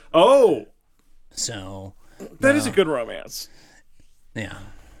 Oh! So. That is a good romance. Yeah.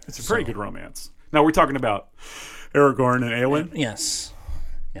 It's a very good romance. Now, we're talking about Aragorn and Eowyn? Yes.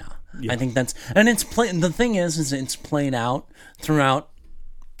 Yeah. I think that's. And the thing is it's played out throughout,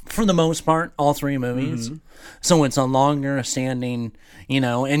 for the most part, all 3 movies. Mm-hmm. So it's a longer standing,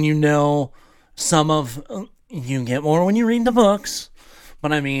 and some of. You get more when you read the books,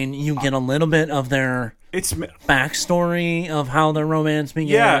 but I mean, you get a little bit of their. It's backstory of how their romance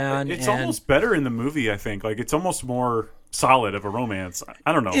began. Yeah, it's almost better in the movie, I think. Like, it's almost more solid of a romance.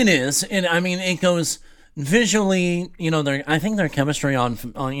 I don't know. It is. And I mean, it goes visually, I think their chemistry on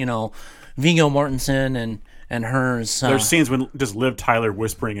Viggo Mortensen and hers. There's scenes when just Liv Tyler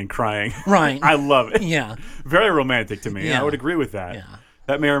whispering and crying. Right. I love it. Yeah. Very romantic to me. Yeah. I would agree with that. Yeah.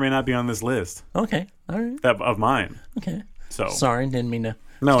 That may or may not be on this list. Okay. All right. Of mine. Okay. So Sorry, didn't mean to.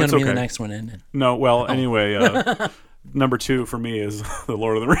 No, it's going to be the next one, isn't it? No, well, anyway, number 2 for me is The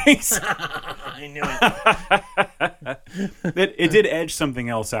Lord of the Rings. I knew it. It did edge something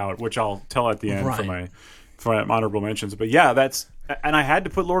else out, which I'll tell at the end for my honorable mentions. But yeah, and I had to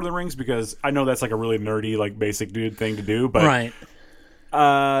put Lord of the Rings because I know that's like a really nerdy, like basic dude thing to do. But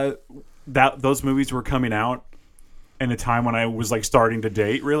right. Those movies were coming out, in a time when I was like starting to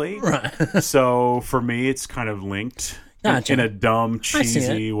date, really. Right. So for me, it's kind of linked Gotcha. in a dumb, I see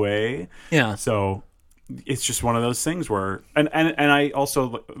cheesy way. Yeah. So it's just one of those things where, and I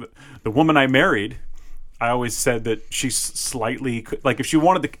also, the woman I married, I always said that she's slightly, like if she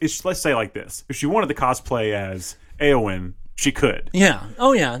wanted to, let's say like this, if she wanted to cosplay as Eowyn, she could. Yeah.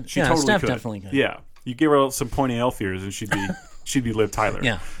 Oh yeah. She yeah. totally Steph could. definitely could. Yeah. You give her some pointy elf ears and she'd be Liv Tyler.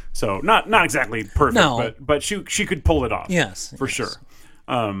 Yeah. So not exactly perfect, No. but she could pull it off. Yes. For yes. sure.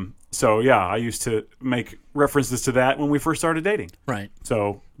 So yeah, I used to make references to that when we first started dating. Right.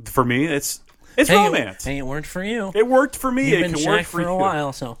 So for me, it's Hey, romance. Hey, it worked for you. It worked for me. You've It been can work Jack for for a you.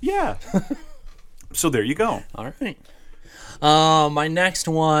 while, so. Yeah. So there you go. All right. My next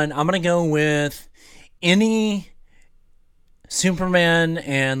one, I'm going to go with any Superman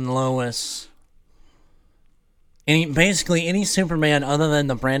and Lois. Basically, any Superman other than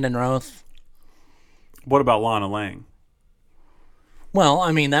the Brandon Roth. What about Lana Lang? Well,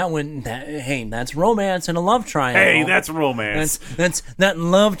 I mean, hey, that's romance and a love triangle. Hey, that's romance. That's that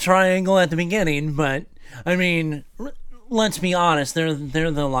love triangle at the beginning, but, I mean, let's be honest, they're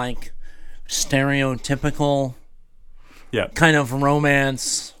the, like, stereotypical Yeah. kind of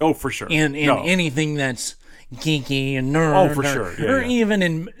romance Oh, for sure. in No. anything that's geeky and nerd. Oh, for sure. Yeah, or yeah. even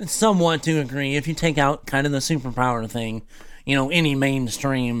in somewhat to agree, if you take out kind of the superpower thing, any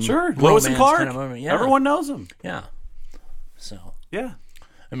mainstream Sure. Lois romance and Clark. kind of movie. Yeah. Everyone knows them. Yeah. So, Yeah.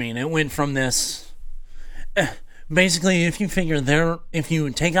 I mean, it went from this. Basically, if you take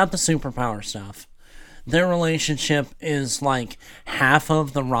out the superpower stuff, their relationship is like half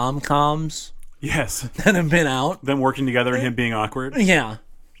of the rom-coms Yes. that have been out. Them working together and him being awkward Yeah.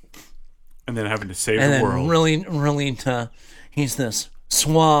 and then having to save And the then world. really he's this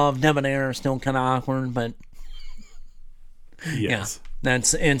suave, debonair, still kind of awkward, but Yes. yeah.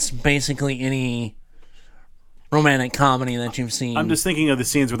 It's basically any romantic comedy that you've seen. I'm just thinking of the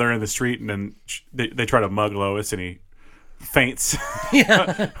scenes where they're in the street and then they try to mug Lois and he faints.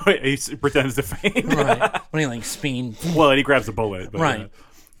 Yeah. He pretends to faint. Right. When he like speed. Well, and he grabs a bullet. But, Right.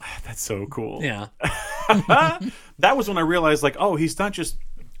 That's so cool. Yeah. That was when I realized, like, oh, he's not just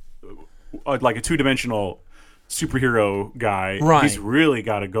like a two-dimensional superhero guy. Right. He's really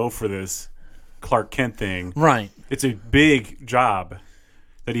got to go for this Clark Kent thing. Right. It's a big job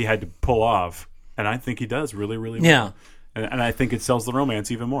that he had to pull off, and I think he does really, really well. Yeah. And I think it sells the romance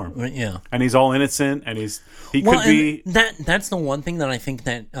even more. But yeah. And he's all innocent, and he Well, could be. and that's the one thing that I think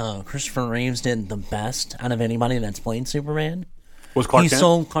that Christopher Reeves did the best out of anybody that's played Superman. Was Clark He Kent?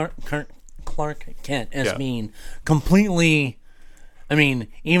 sold Clark Kent as Yeah. being completely. I mean,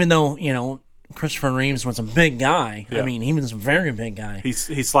 even though Christopher Reeves was a big guy. Yeah. I mean, he was a very big guy. He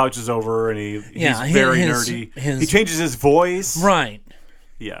slouches over, and he's Yeah, very his- nerdy. his- He changes his voice. Right.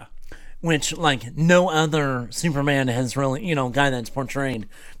 Yeah. Which, like, no other Superman has really, guy that's portrayed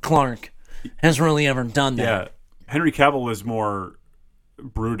Clark has really ever done that. Yeah. Henry Cavill is more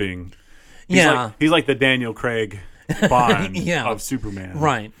brooding. Yeah. He's like the Daniel Craig Bond Yeah. of Superman.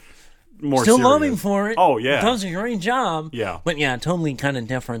 Right. More Still serious. love him for it. Oh, yeah. Does a great job. Yeah. But yeah, totally kind of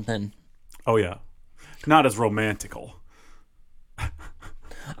different than. Oh, yeah. Not as romantical.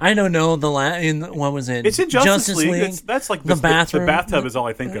 I don't know what was it? It's in Justice League. That's like the bathroom. The bathtub is all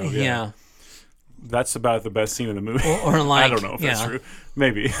I think of. Yeah. Yeah. That's about the best scene in the movie. Or like, I don't know if that's yeah. true.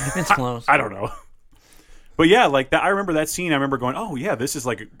 Maybe. It's close. I don't know. But yeah, like that. I remember that scene. I remember going, "Oh yeah, this is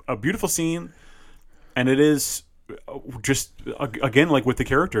like a beautiful scene," and it is just again like with the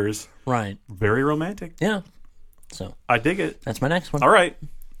characters, Right. very romantic. Yeah. So I dig it. that's my next one. All right.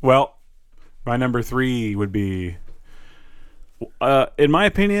 Well, my number 3 would be, in my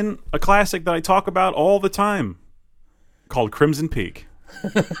opinion, a classic that I talk about all the time, called Crimson Peak.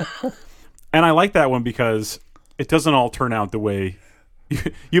 And I like that one because it doesn't all turn out the way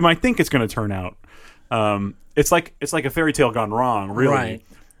you might think it's going to turn out. It's like a fairy tale gone wrong, really. Right.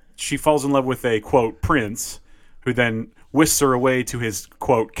 She falls in love with a, quote, prince, who then whisks her away to his,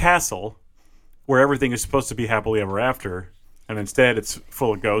 quote, castle, where everything is supposed to be happily ever after. And instead it's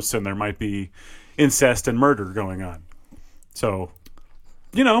full of ghosts and there might be incest and murder going on. So,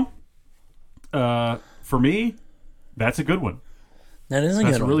 for me, that's a good one. That is a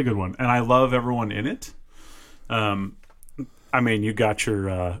That's good a one. really good one. And I love everyone in it. I mean, you got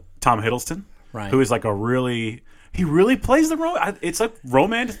your Tom Hiddleston, Right. who is like he really plays the role. It's a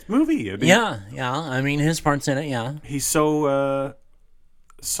romance movie. I mean, Yeah. I mean, his part's in it. Yeah. he's so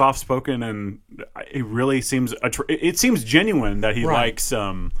soft spoken, and it really seems it seems genuine that he Right. likes.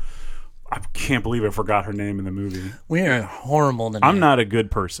 I can't believe I forgot her name in the movie. We are horrible today. I'm not a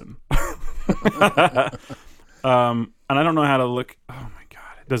good person, and I don't know how to look. Oh my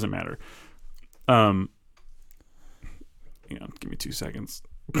god, it doesn't matter. hang on, give me 2 seconds.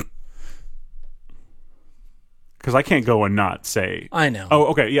 Because I can't go and not say. I know. Oh,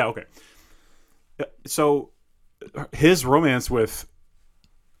 okay. Yeah, okay. So his romance with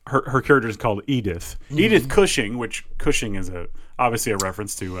her character is called Edith. Edith Cushing, which Cushing is obviously a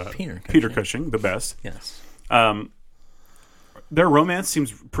reference to Peter Cushing, the best. Yes. Their romance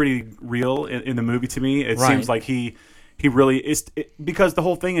seems pretty real in the movie to me. It seems like he really is, because the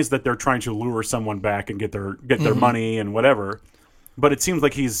whole thing is that they're trying to lure someone back and get their money and whatever. But it seems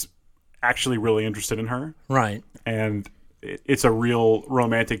like he's actually really interested in her. Right. And it's a real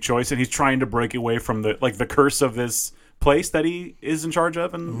romantic choice, and he's trying to break away from the curse of this place that he is in charge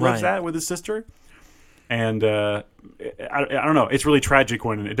of and lives at with his sister. And I don't know. It's really tragic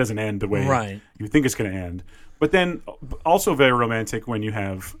when it doesn't end the way you think it's going to end. But then also very romantic when you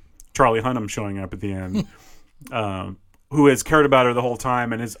have Charlie Hunnam showing up at the end, who has cared about her the whole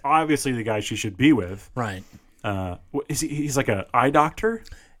time and is obviously the guy she should be with. Right. He's like an eye doctor?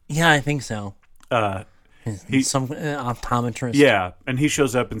 Yeah, I think so. He's some optometrist. Yeah, and he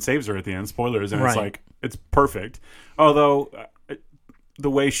shows up and saves her at the end. Spoilers, and it's like, it's perfect. Although the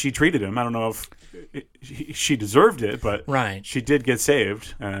way she treated him, I don't know if she deserved it, but she did get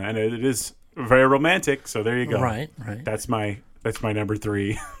saved, and it is very romantic. So there you go. Right. That's my number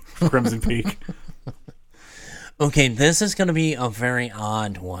 3, Crimson Peak. Okay, this is going to be a very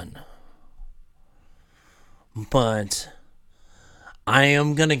odd one, but I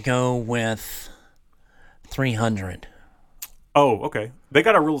am going to go with 300. Oh, okay. They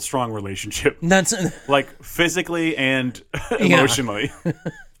got a real strong relationship. That's like physically and emotionally.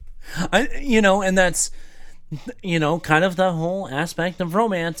 And that's, kind of the whole aspect of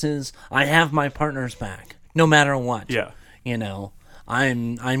romance is I have my partner's back no matter what. Yeah.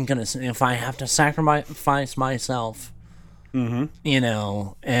 I'm gonna, if I have to sacrifice myself, and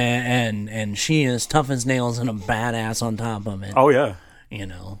she is tough as nails and a badass on top of it. Oh yeah.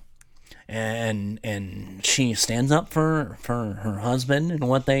 And she stands up for her husband and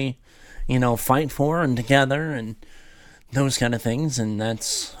what they, fight for and together and those kind of things. And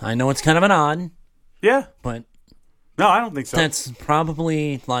I know it's kind of an odd. Yeah. But. No, I don't think so. That's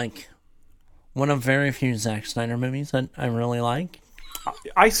probably like one of very few Zack Snyder movies that I really like.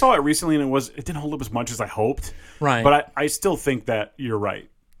 I saw it recently and it didn't hold up as much as I hoped. Right. But I still think that you're right.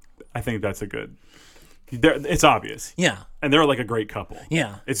 I think that's it's obvious. Yeah. And they're like a great couple.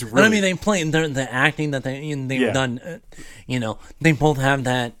 Yeah. It's really... they play the acting that they've done, they both have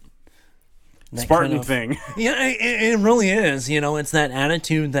that Spartan kind of thing. Yeah, it really is. It's that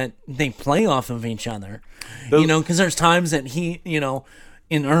attitude that they play off of each other. Because there's times that he,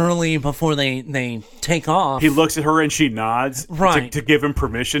 in early before they take off, he looks at her and she nods to give him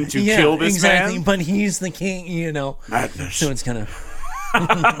permission to kill this man. But he's the king, Madness. So it's kind of...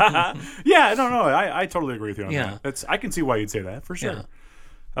 Yeah, no, I totally agree with you on that. I can see why you'd say that, for sure.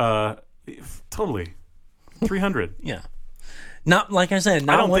 Yeah. Totally. 300. Yeah. Not, like I said,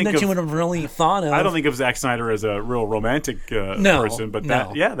 not one that you would have really thought of. I don't think of Zack Snyder as a real romantic person, but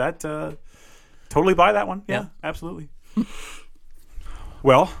that totally buy that one. Yeah, absolutely.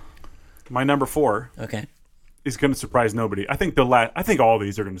 Well, my number 4 is going to surprise nobody. I think all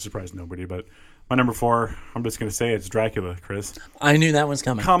these are going to surprise nobody, but my number 4, I'm just going to say it's Dracula, Chris. I knew that was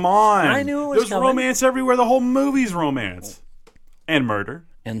coming. Come on. I knew it was There's coming. romance everywhere. The whole movie's romance. And murder.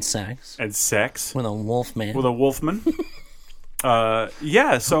 And sex. And sex. With a wolf man. With a wolfman.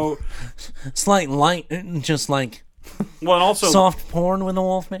 So... Slight light, just like... Well, and also... Soft porn with a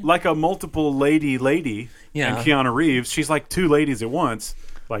wolf man. Like a multiple lady and Keanu Reeves. She's like 2 ladies at once.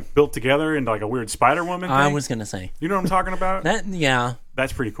 Like built together into like a weird Spider-Woman thing. I was going to say. You know what I'm talking about?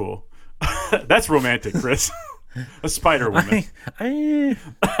 That's pretty cool. That's romantic, Chris. A Spider-Woman.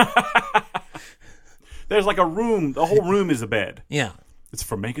 There's like a room. The whole room is a bed. Yeah. It's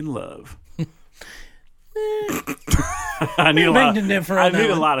for making love. I need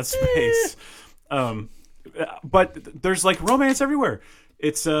a lot of space. But there's like romance everywhere.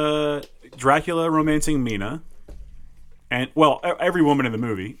 It's Dracula romancing Mina. And, well, every woman in the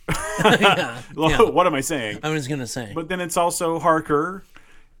movie. What am I saying? I was going to say. But then it's also Harker,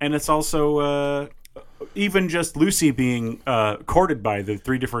 and it's also even just Lucy being courted by the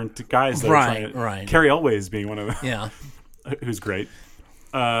 3 different guys that are trying to... Right. Carrie Elways being one of them. Yeah. Who's great.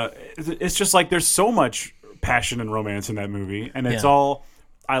 It's just like there's so much passion and romance in that movie, and it's all...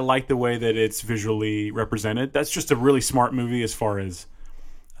 I like the way that it's visually represented. That's just a really smart movie as far as...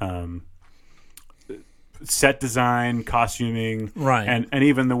 set design, costuming, and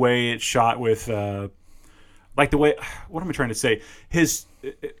even the way it's shot with, like the way. What am I trying to say?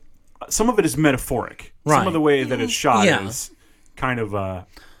 Some of it is metaphoric. Some of the way that it's shot is kind of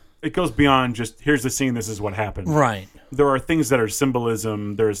it goes beyond just here's the scene. This is what happened. Right. There are things that are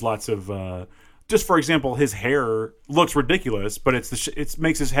symbolism. There's lots of just for example, his hair looks ridiculous, but it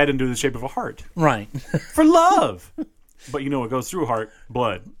makes his head into the shape of a heart Right. for love. But you know what goes through heart?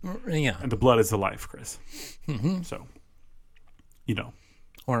 Blood. Yeah. And the blood is the life, Chris. Mm-hmm. So, you know.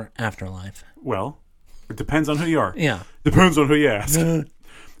 Or afterlife. Well, it depends on who you are. Yeah. Depends on who you ask.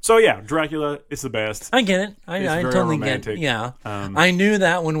 So, yeah, Dracula is the best. I get it. I very totally romantic. get it. Yeah. I knew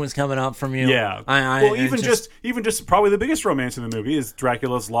that one was coming up from you. Yeah. Even just probably the biggest romance in the movie is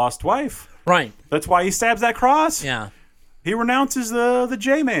Dracula's lost wife. Right. That's why he stabs that cross. Yeah. He renounces the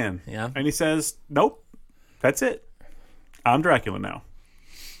J-Man. Yeah. And he says, nope, that's it. I'm Dracula now.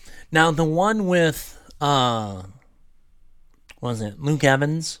 Now, the one with, what was it, Luke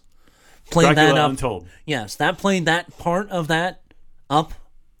Evans? Played Dracula that up. Untold. Yes, that played that part of that up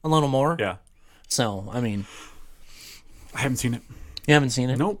a little more. Yeah. So, I mean, I haven't seen it. you haven't seen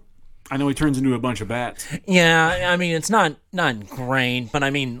it? Nope. I know he turns into a bunch of bats. Yeah, I mean, it's not great, but I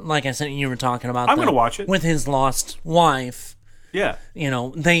mean, like I said, you were talking about I'm going to watch it. with his lost wife. Yeah. You know,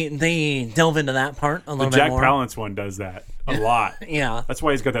 they delve into that part a little bit Jack more. Palance one does that a lot. Yeah. That's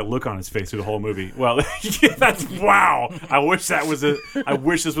why he's got that look on his face through the whole movie. Well, that's wow. I wish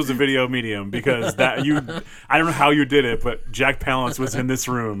this was a video medium because I don't know how you did it, but Jack Palance was in this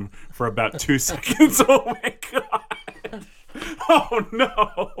room for about 2 seconds. Oh my god. Oh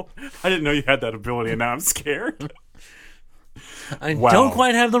no. I didn't know you had that ability and now I'm scared. I Wow. don't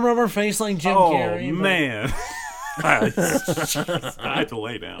quite have the rubber face like Jim Carrey. Oh but- man. I had to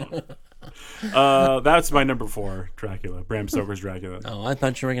lay down. That's my number 4, Dracula. Bram Stoker's Dracula. Oh, I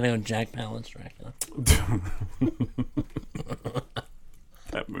thought you were going to go Jack Palance Dracula.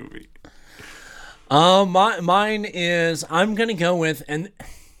 That movie. Mine is, I'm going to go with, and,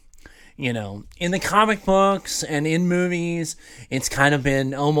 you know, in the comic books and in movies, it's kind of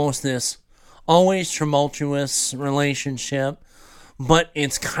been almost this always tumultuous relationship, but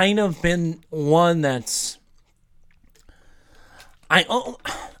it's kind of been one that's, I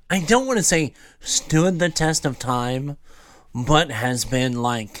don't want to say stood the test of time, but has been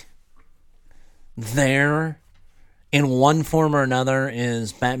like there in one form or another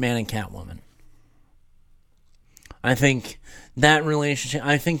is Batman and Catwoman. I think that relationship,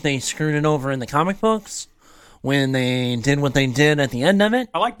 I think they screwed it over in the comic books when they did what they did at the end of it.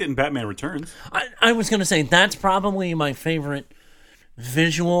 I liked it in Batman Returns. I was going to say that's probably my favorite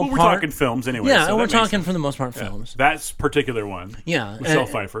visual Well, we're part. talking films anyway. Yeah, so we're that makes talking sense. for the most part films. That particular one. Yeah. Michelle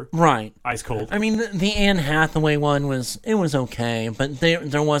Pfeiffer. Right. Ice Cold. I mean, the Anne Hathaway one was okay, but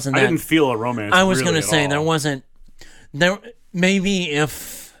there wasn't that. I didn't feel a romance. I was really going to say at there all. wasn't. Maybe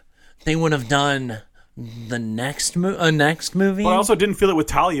if they would have done the next movie. But I also didn't feel it with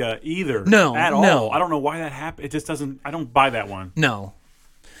Talia either. No, At all. no. I don't know why that happened. It just doesn't. I don't buy that one. No,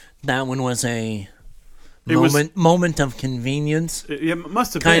 that one was a It was- moment of convenience, It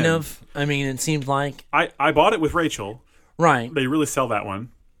must have kind been. of. I mean, it seemed like I bought it with Rachel. right. They really sell that one.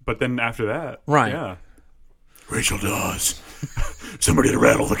 But then after that, Right. Yeah. Rachel Dawes. Somebody to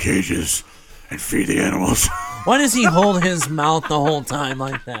rattle the cages and feed the animals. Why does he hold his mouth the whole time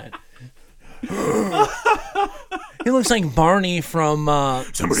like that? He looks like Barney from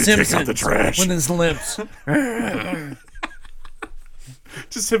Somebody Simpsons take out the trash. with his lips.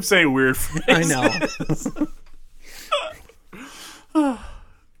 Just him saying weird phrases. I know.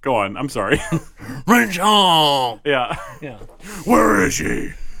 Go on. I'm sorry. Rachel. Yeah. Yeah. Where is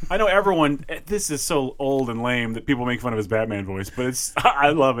she? I know everyone. This is so old and lame that people make fun of his Batman voice, but it's. I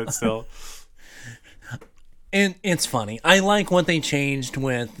love it still. And it's funny. I like what they changed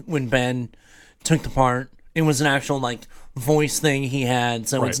with when Ben took the part. It was an actual like voice thing he had,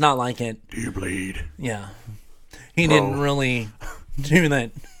 so it's Right. not like it. Do you bleed? Yeah, he didn't really do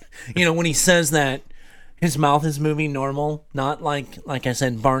that. You know, when he says that, his mouth is moving normal, not like I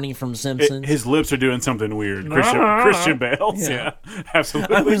said, Barney from Simpsons. His lips are doing something weird. Christian Bale. Yeah,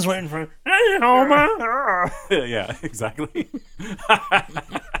 absolutely. I was waiting for. Hey, Homer. Yeah, exactly.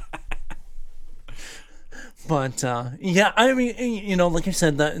 But yeah, I mean, you know, like I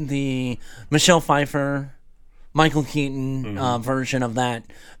said, the Michelle Pfeiffer, Michael Keaton version of that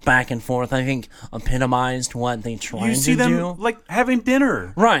back and forth, I think epitomized what they tried You see to them do. like having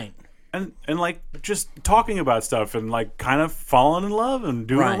dinner Right. and like just talking about stuff and like kind of falling in love and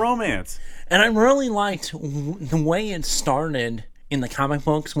doing Right. a romance. And I really liked the way it started in the comic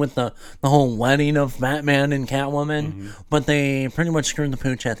books with the whole wedding of Batman and Catwoman, but they pretty much screwed the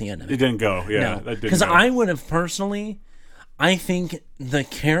pooch at the end of It it. didn't go. Yeah, that didn't Because go. I would have personally, I think the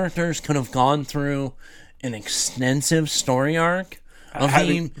characters could have gone through an extensive story arc of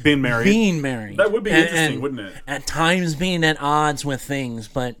being married. Being married. That would be interesting, wouldn't it? At times being at odds with things,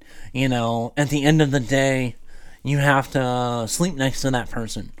 but, you know, at the end of the day, you have to sleep next to that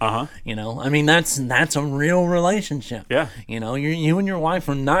person. You know, I mean, that's a real relationship. Yeah. You know, you and your wife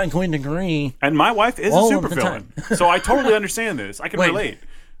are not going to agree. And my wife is a supervillain, so I totally understand this. I can relate.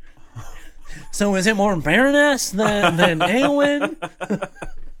 So is it more Baroness than Eowyn?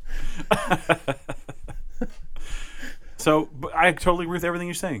 So but I totally agree with everything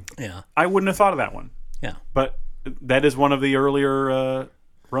you're saying. Yeah. I wouldn't have thought of that one. Yeah. But that is one of the earlier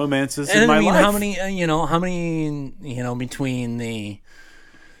romances And in my life. how many, between the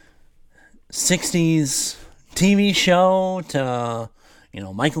 60s TV show to,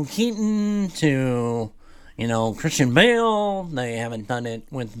 Michael Keaton to, Christian Bale. They haven't done it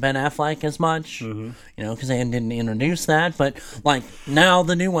with Ben Affleck as much, because they didn't introduce that. But, like, now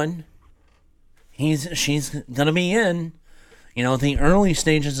the new one, she's going to be in, the early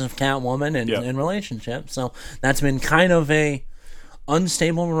stages of Catwoman and relationships. So that's been kind of a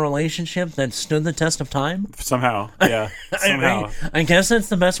unstable relationship that stood the test of time. Somehow, yeah. Somehow. I guess that's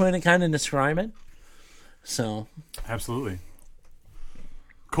the best way to kind of describe it. So. Absolutely.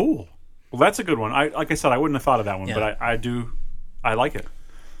 Cool. Well, that's a good one. Like I said, I wouldn't have thought of that one, but I like it.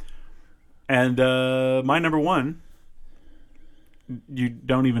 And my number one,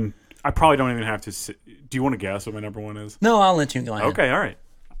 I probably don't even have to. Do you want to guess what my number one is? No, I'll let you go ahead. Okay, all right.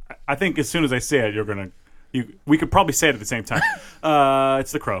 I think as soon as I say it, you're gonna. We could probably say it at the same time.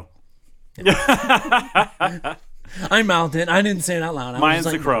 It's The Crow. I mouthed it. I didn't say it out loud. Mine's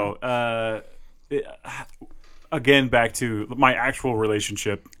The Crow. Again, back to my actual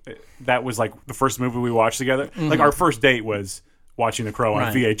relationship. That was like the first movie we watched together. Mm-hmm. Like our first date was watching The Crow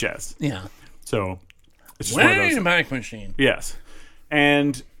on VHS. Yeah. So it's just one of those. Back machine. Yes.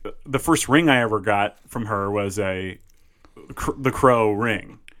 And the first ring I ever got from her was The Crow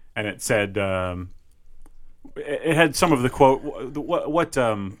ring, and it said. It had some of the quote. What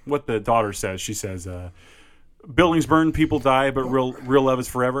the daughter says. She says, "Buildings burn, people die, but real love is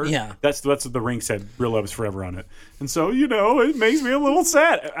forever." Yeah, that's what the ring said. Real love is forever on it. And so it makes me a little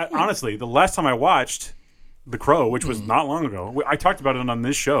sad. Honestly, the last time I watched The Crow, which was not long ago, I talked about it on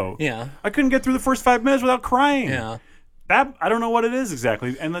this show. Yeah, I couldn't get through the first 5 minutes without crying. Yeah, that I don't know what it is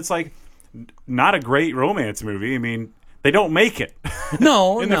exactly, and it's like not a great romance movie. I mean, they don't make it.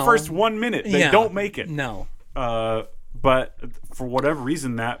 No, in the first 1 minute, they don't make it. No. But for whatever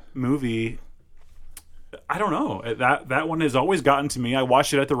reason, that movie, I don't know. That one has always gotten to me. I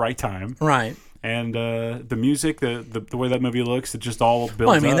watched it at the right time, right? And the music, the way that movie looks, it just all builds.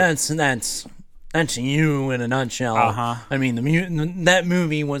 Well, I mean, up. that's you in a nutshell. I mean, that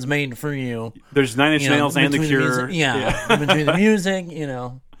movie was made for you. There's Nine Inch Nails and The Cure. Between the music,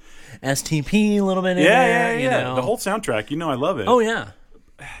 STP a little bit. Yeah. The whole soundtrack, I love it. Oh yeah.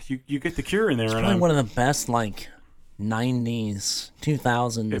 You get The Cure in there. It's probably one of the best, 90s,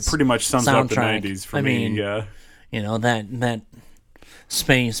 2000s. It pretty much sums up the 90s for me. Yeah. That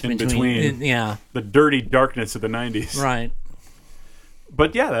space in between. The dirty darkness of the 90s. Right.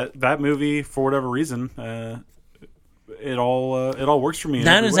 But yeah, that movie, for whatever reason, it all works for me.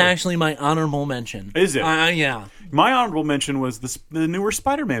 That is actually my honorable mention. Is it? Yeah. My honorable mention was the newer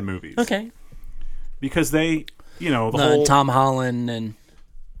Spider-Man movies. Okay. Because they, the whole Tom Holland and.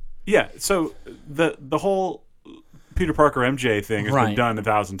 Yeah, so the whole Peter Parker MJ thing has been done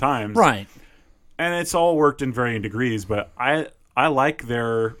 1,000 times, right? And it's all worked in varying degrees. But I like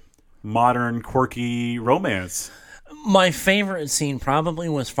their modern, quirky romance. My favorite scene probably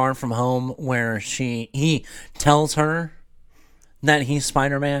was Far From Home, where he tells her that he's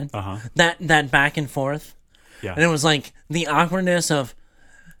Spider-Man. That back and forth, yeah. And it was like the awkwardness of,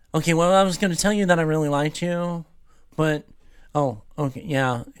 okay, well, I was going to tell you that I really liked you, but. Oh, okay,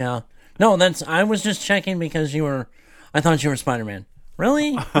 yeah. No, I was just checking because I thought you were Spider-Man.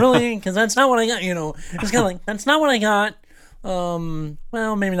 Really? Because that's not what I got, It's kind of like, that's not what I got. Well,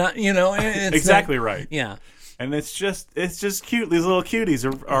 maybe not, It's exactly right. Yeah. And it's just cute. These little cuties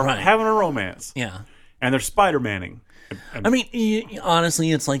are having a romance. Yeah. And they're Spider-Manning. I mean,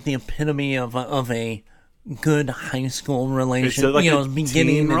 honestly, it's like the epitome of a good high school relation. It's like a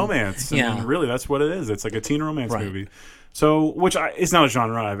beginning teen romance. Yeah. I mean, really, that's what it is. It's like a teen romance movie. So, which it's not a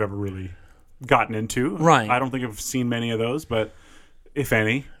genre I've ever really gotten into. Right. I don't think I've seen many of those, but if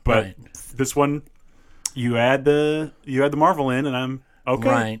any. But this one, you add the Marvel in, and I'm okay.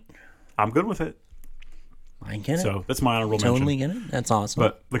 Right. I'm good with it. I get it. So that's my honorable mention. Totally get it. That's awesome.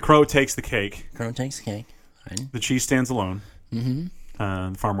 But The Crow takes the cake. Crow takes the cake. Right. The cheese stands alone. Mm-hmm.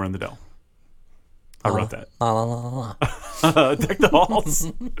 The farmer in the dell. I wrote that. La la la la. Deck the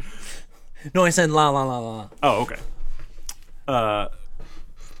halls. No, I said la la la la. Oh, okay.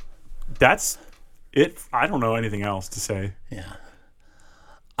 that's it. I don't know anything else to say. Yeah.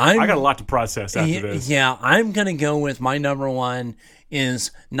 I got a lot to process after this. Yeah, I'm going to go with my number one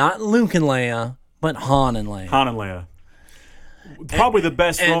is not Luke and Leia, but Han and Leia. Han and Leia. Probably the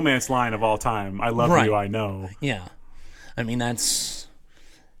best romance line of all time. I love you, I know. Yeah. I mean, that's...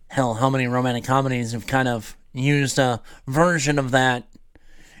 Hell, how many romantic comedies have kind of used a version of that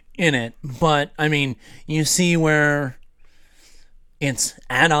in it? But, I mean, you see where it's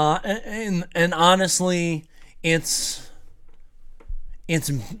and honestly, it's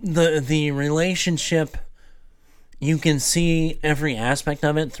the relationship. You can see every aspect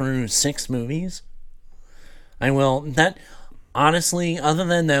of it through 6 movies. Honestly, other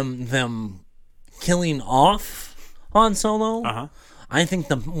than them killing off Han Solo, I think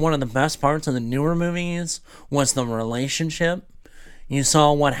one of the best parts of the newer movies was the relationship. You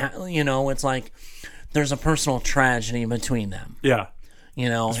saw it's like there's a personal tragedy between them. Yeah.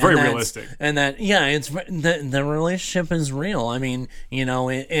 It's very realistic. And it's the relationship is real. I mean,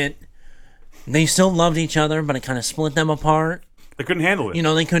 they still loved each other, but it kind of split them apart. They couldn't handle it.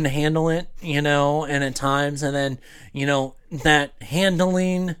 They couldn't handle it, and at times, and then, that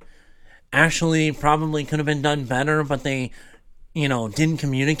handling actually probably could have been done better, but they, didn't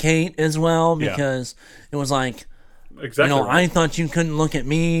communicate as well because it was like, exactly. I thought you couldn't look at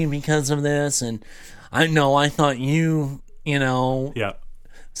me because of this, and I thought you, Yeah.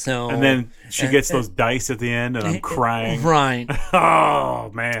 So. And then she gets those dice at the end, and I'm crying. Right.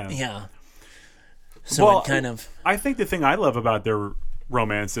 Oh, man. Yeah. So it kind of... I think the thing I love about their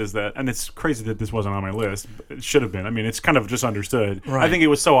romance is that, and it's crazy that this wasn't on my list, but it should have been. I mean, it's kind of just understood. Right. I think it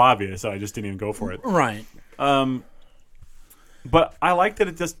was so obvious that I just didn't even go for it. Right. But I like that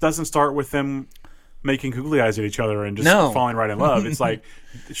it just doesn't start with them making googly eyes at each other and just falling right in love. It's like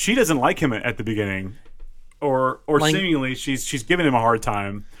she doesn't like him at the beginning, or seemingly she's giving him a hard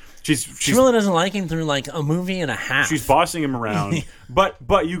time. She really doesn't like him through like a movie and a half. She's bossing him around,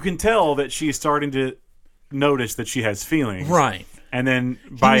 but you can tell that she's starting to notice that she has feelings, right? And then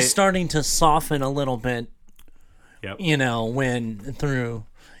he's starting to soften a little bit. Yep. When through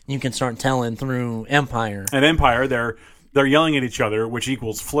you can start telling through Empire. And Empire, they're yelling at each other, which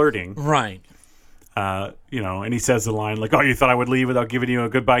equals flirting, right? And he says the line like, "Oh, you thought I would leave without giving you a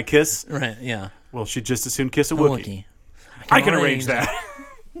goodbye kiss?" Right? Yeah. Well, she'd just as soon kiss a Wookiee. I can arrange that.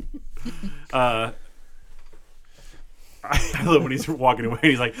 I love when he's walking away.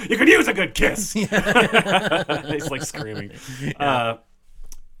 He's like, "You could use a good kiss." He's like screaming. Yeah.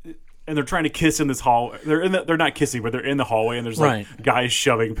 And they're trying to kiss in this hall. They're not kissing, but they're in the hallway, and there's like guys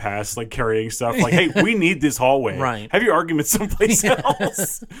shoving past, like carrying stuff. Like, hey, we need this hallway. Right. Have your argument someplace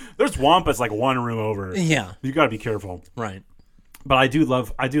else. There's Wampus like one room over. Yeah. You got to be careful. Right. But I do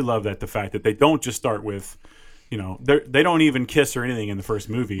love that the fact that they don't just start with, they don't even kiss or anything in the first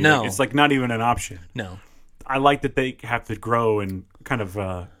movie. No. It's like not even an option. No. I like that they have to grow and kind of,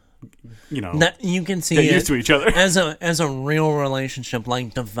 that you can see get used to each other as a real relationship,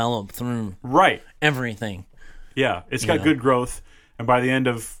 like develop through everything. Yeah, it's got good growth, and by the end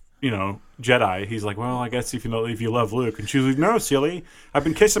of Jedi, he's like, "Well, I guess if you love Luke," and she's like, "No, silly, I've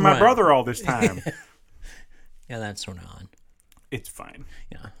been kissing my brother all this time." Yeah, that's sort of odd. It's fine.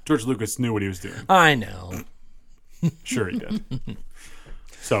 Yeah, George Lucas knew what he was doing. I know. Sure, he did.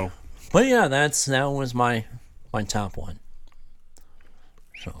 So, but yeah, that was my top one.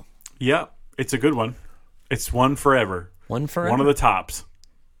 So. Yeah, it's a good one. It's one forever. One forever. One of the tops.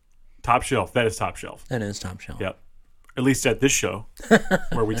 Top shelf. That is top shelf. That is top shelf. Yep. At least at this show,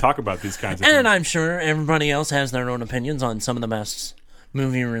 where we talk about these kinds of things. And I'm sure everybody else has their own opinions on some of the best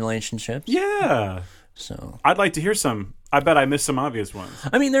movie relationships. Yeah. So I'd like to hear some. I bet I missed some obvious ones.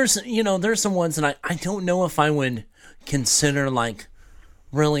 I mean, there's some ones that I don't know if I would consider like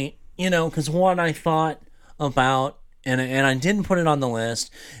really, because what I thought about. And I didn't put it on the list,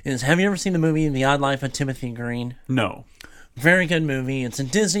 is have you ever seen the movie The Odd Life of Timothy Green? No. Very good movie. It's a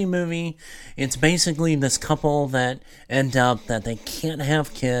Disney movie. It's basically this couple that end up that they can't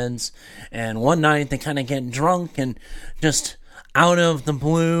have kids, and one night they kind of get drunk and just out of the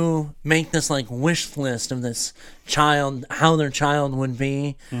blue make this like wish list of this child, how their child would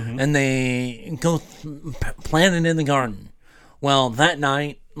be, and they go plant it in the garden. Well, that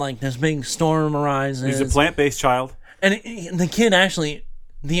night, like this big storm arises. He's a plant-based child. And the kid actually,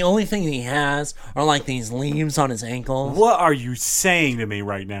 the only thing he has are like these leaves on his ankles. What are you saying to me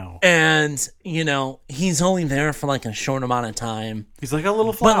right now? And, he's only there for like a short amount of time. He's like a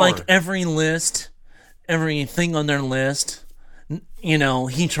little flower. But like everything on their list,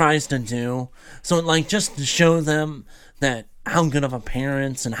 he tries to do. So like just to show them that how good of a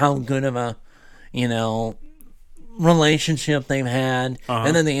parents and how good of a, relationship they've had,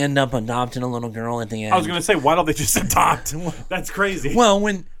 and then they end up adopting a little girl at the end. I was going to say, why don't they just adopt? That's crazy. Well,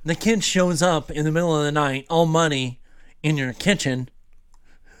 when the kid shows up in the middle of the night, all muddy, in your kitchen.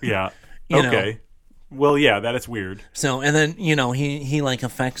 Yeah. You okay. know. Well, yeah, that is weird. So, and then, he like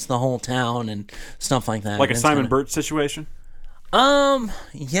affects the whole town and stuff like that. Like a It's Simon kinda- Birch situation?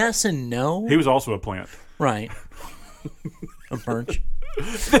 Yes and no. He was also a plant. Right. A birch.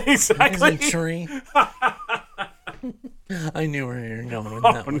 Exactly. Is a tree. I knew where you were going with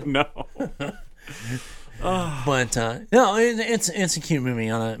that one. No. But no, it's a cute movie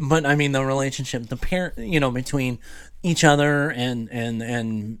on it. But I mean, the relationship, the parent, between each other and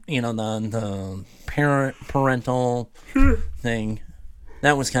the parental thing,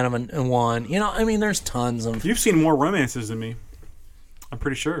 that was kind of a one. I mean, there's tons of. You've seen more romances than me. I'm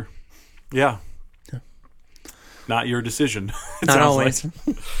pretty sure. Yeah. Not your decision. It Not sounds always.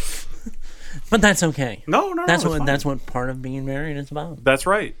 like. But that's okay. No, That's fine. that's what part of being married is about. That's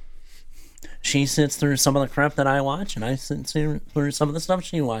right. She sits through some of the crap that I watch, and I sit through some of the stuff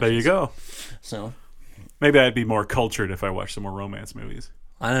she watches. There you go. So Maybe I'd be more cultured if I watched some more romance movies.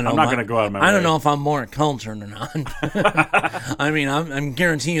 I don't know. I'm not going to go out of my way. I don't know if I'm more cultured or not. I mean, I'm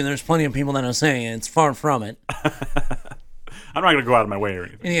guaranteeing you there's plenty of people that are saying it's far from it. I'm not going to go out of my way or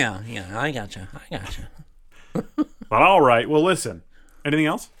anything. Yeah, I gotcha. But all right. Well, listen. Anything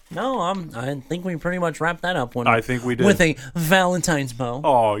else? No, I think we pretty much wrapped that up. I think we did. With a Valentine's bow.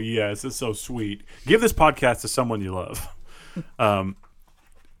 Oh, yes. It's so sweet. Give this podcast to someone you love.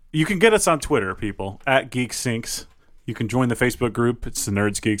 You can get us on Twitter, people, at Geek Sinks. You can join the Facebook group. It's the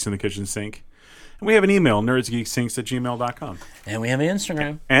Nerds, Geeks, in the Kitchen Sink. And we have an email, nerdsgeeksinks@gmail.com. And we have an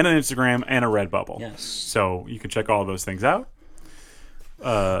Instagram. And an Instagram and a Redbubble. Yes. So you can check all those things out.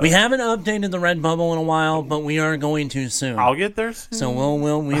 We haven't updated the Redbubble in a while, but we are going to soon. I'll get there soon. So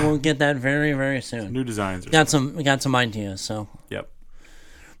we will get that very, very soon. New designs. We got some ideas, so Yep.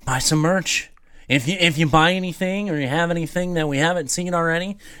 buy some merch. If you buy anything or you have anything that we haven't seen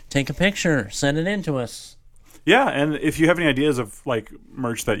already, take a picture, send it in to us. Yeah, and if you have any ideas of like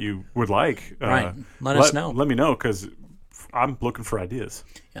merch that you would like, Right. Let us know. Let me know because I'm looking for ideas.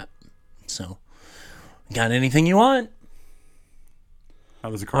 Yeah. So, got anything you want? How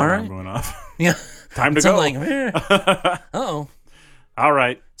does the car alarm going off? Yeah. Time to So go. like, uh-oh. All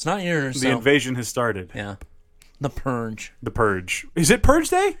right. It's not yours. The invasion has started. Yeah. The Purge. The Purge. Is it Purge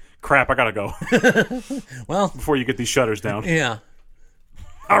Day? Crap, I gotta go Well, before you get these shutters down. yeah.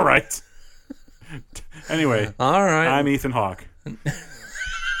 All right. Anyway, All right. I'm Ethan Hawke. And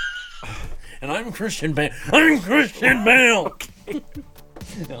I'm Christian Bale. I'm Christian Bale. Okay.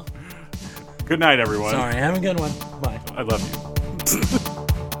 Good night, everyone. Sorry. Have a good one. Bye. I love you.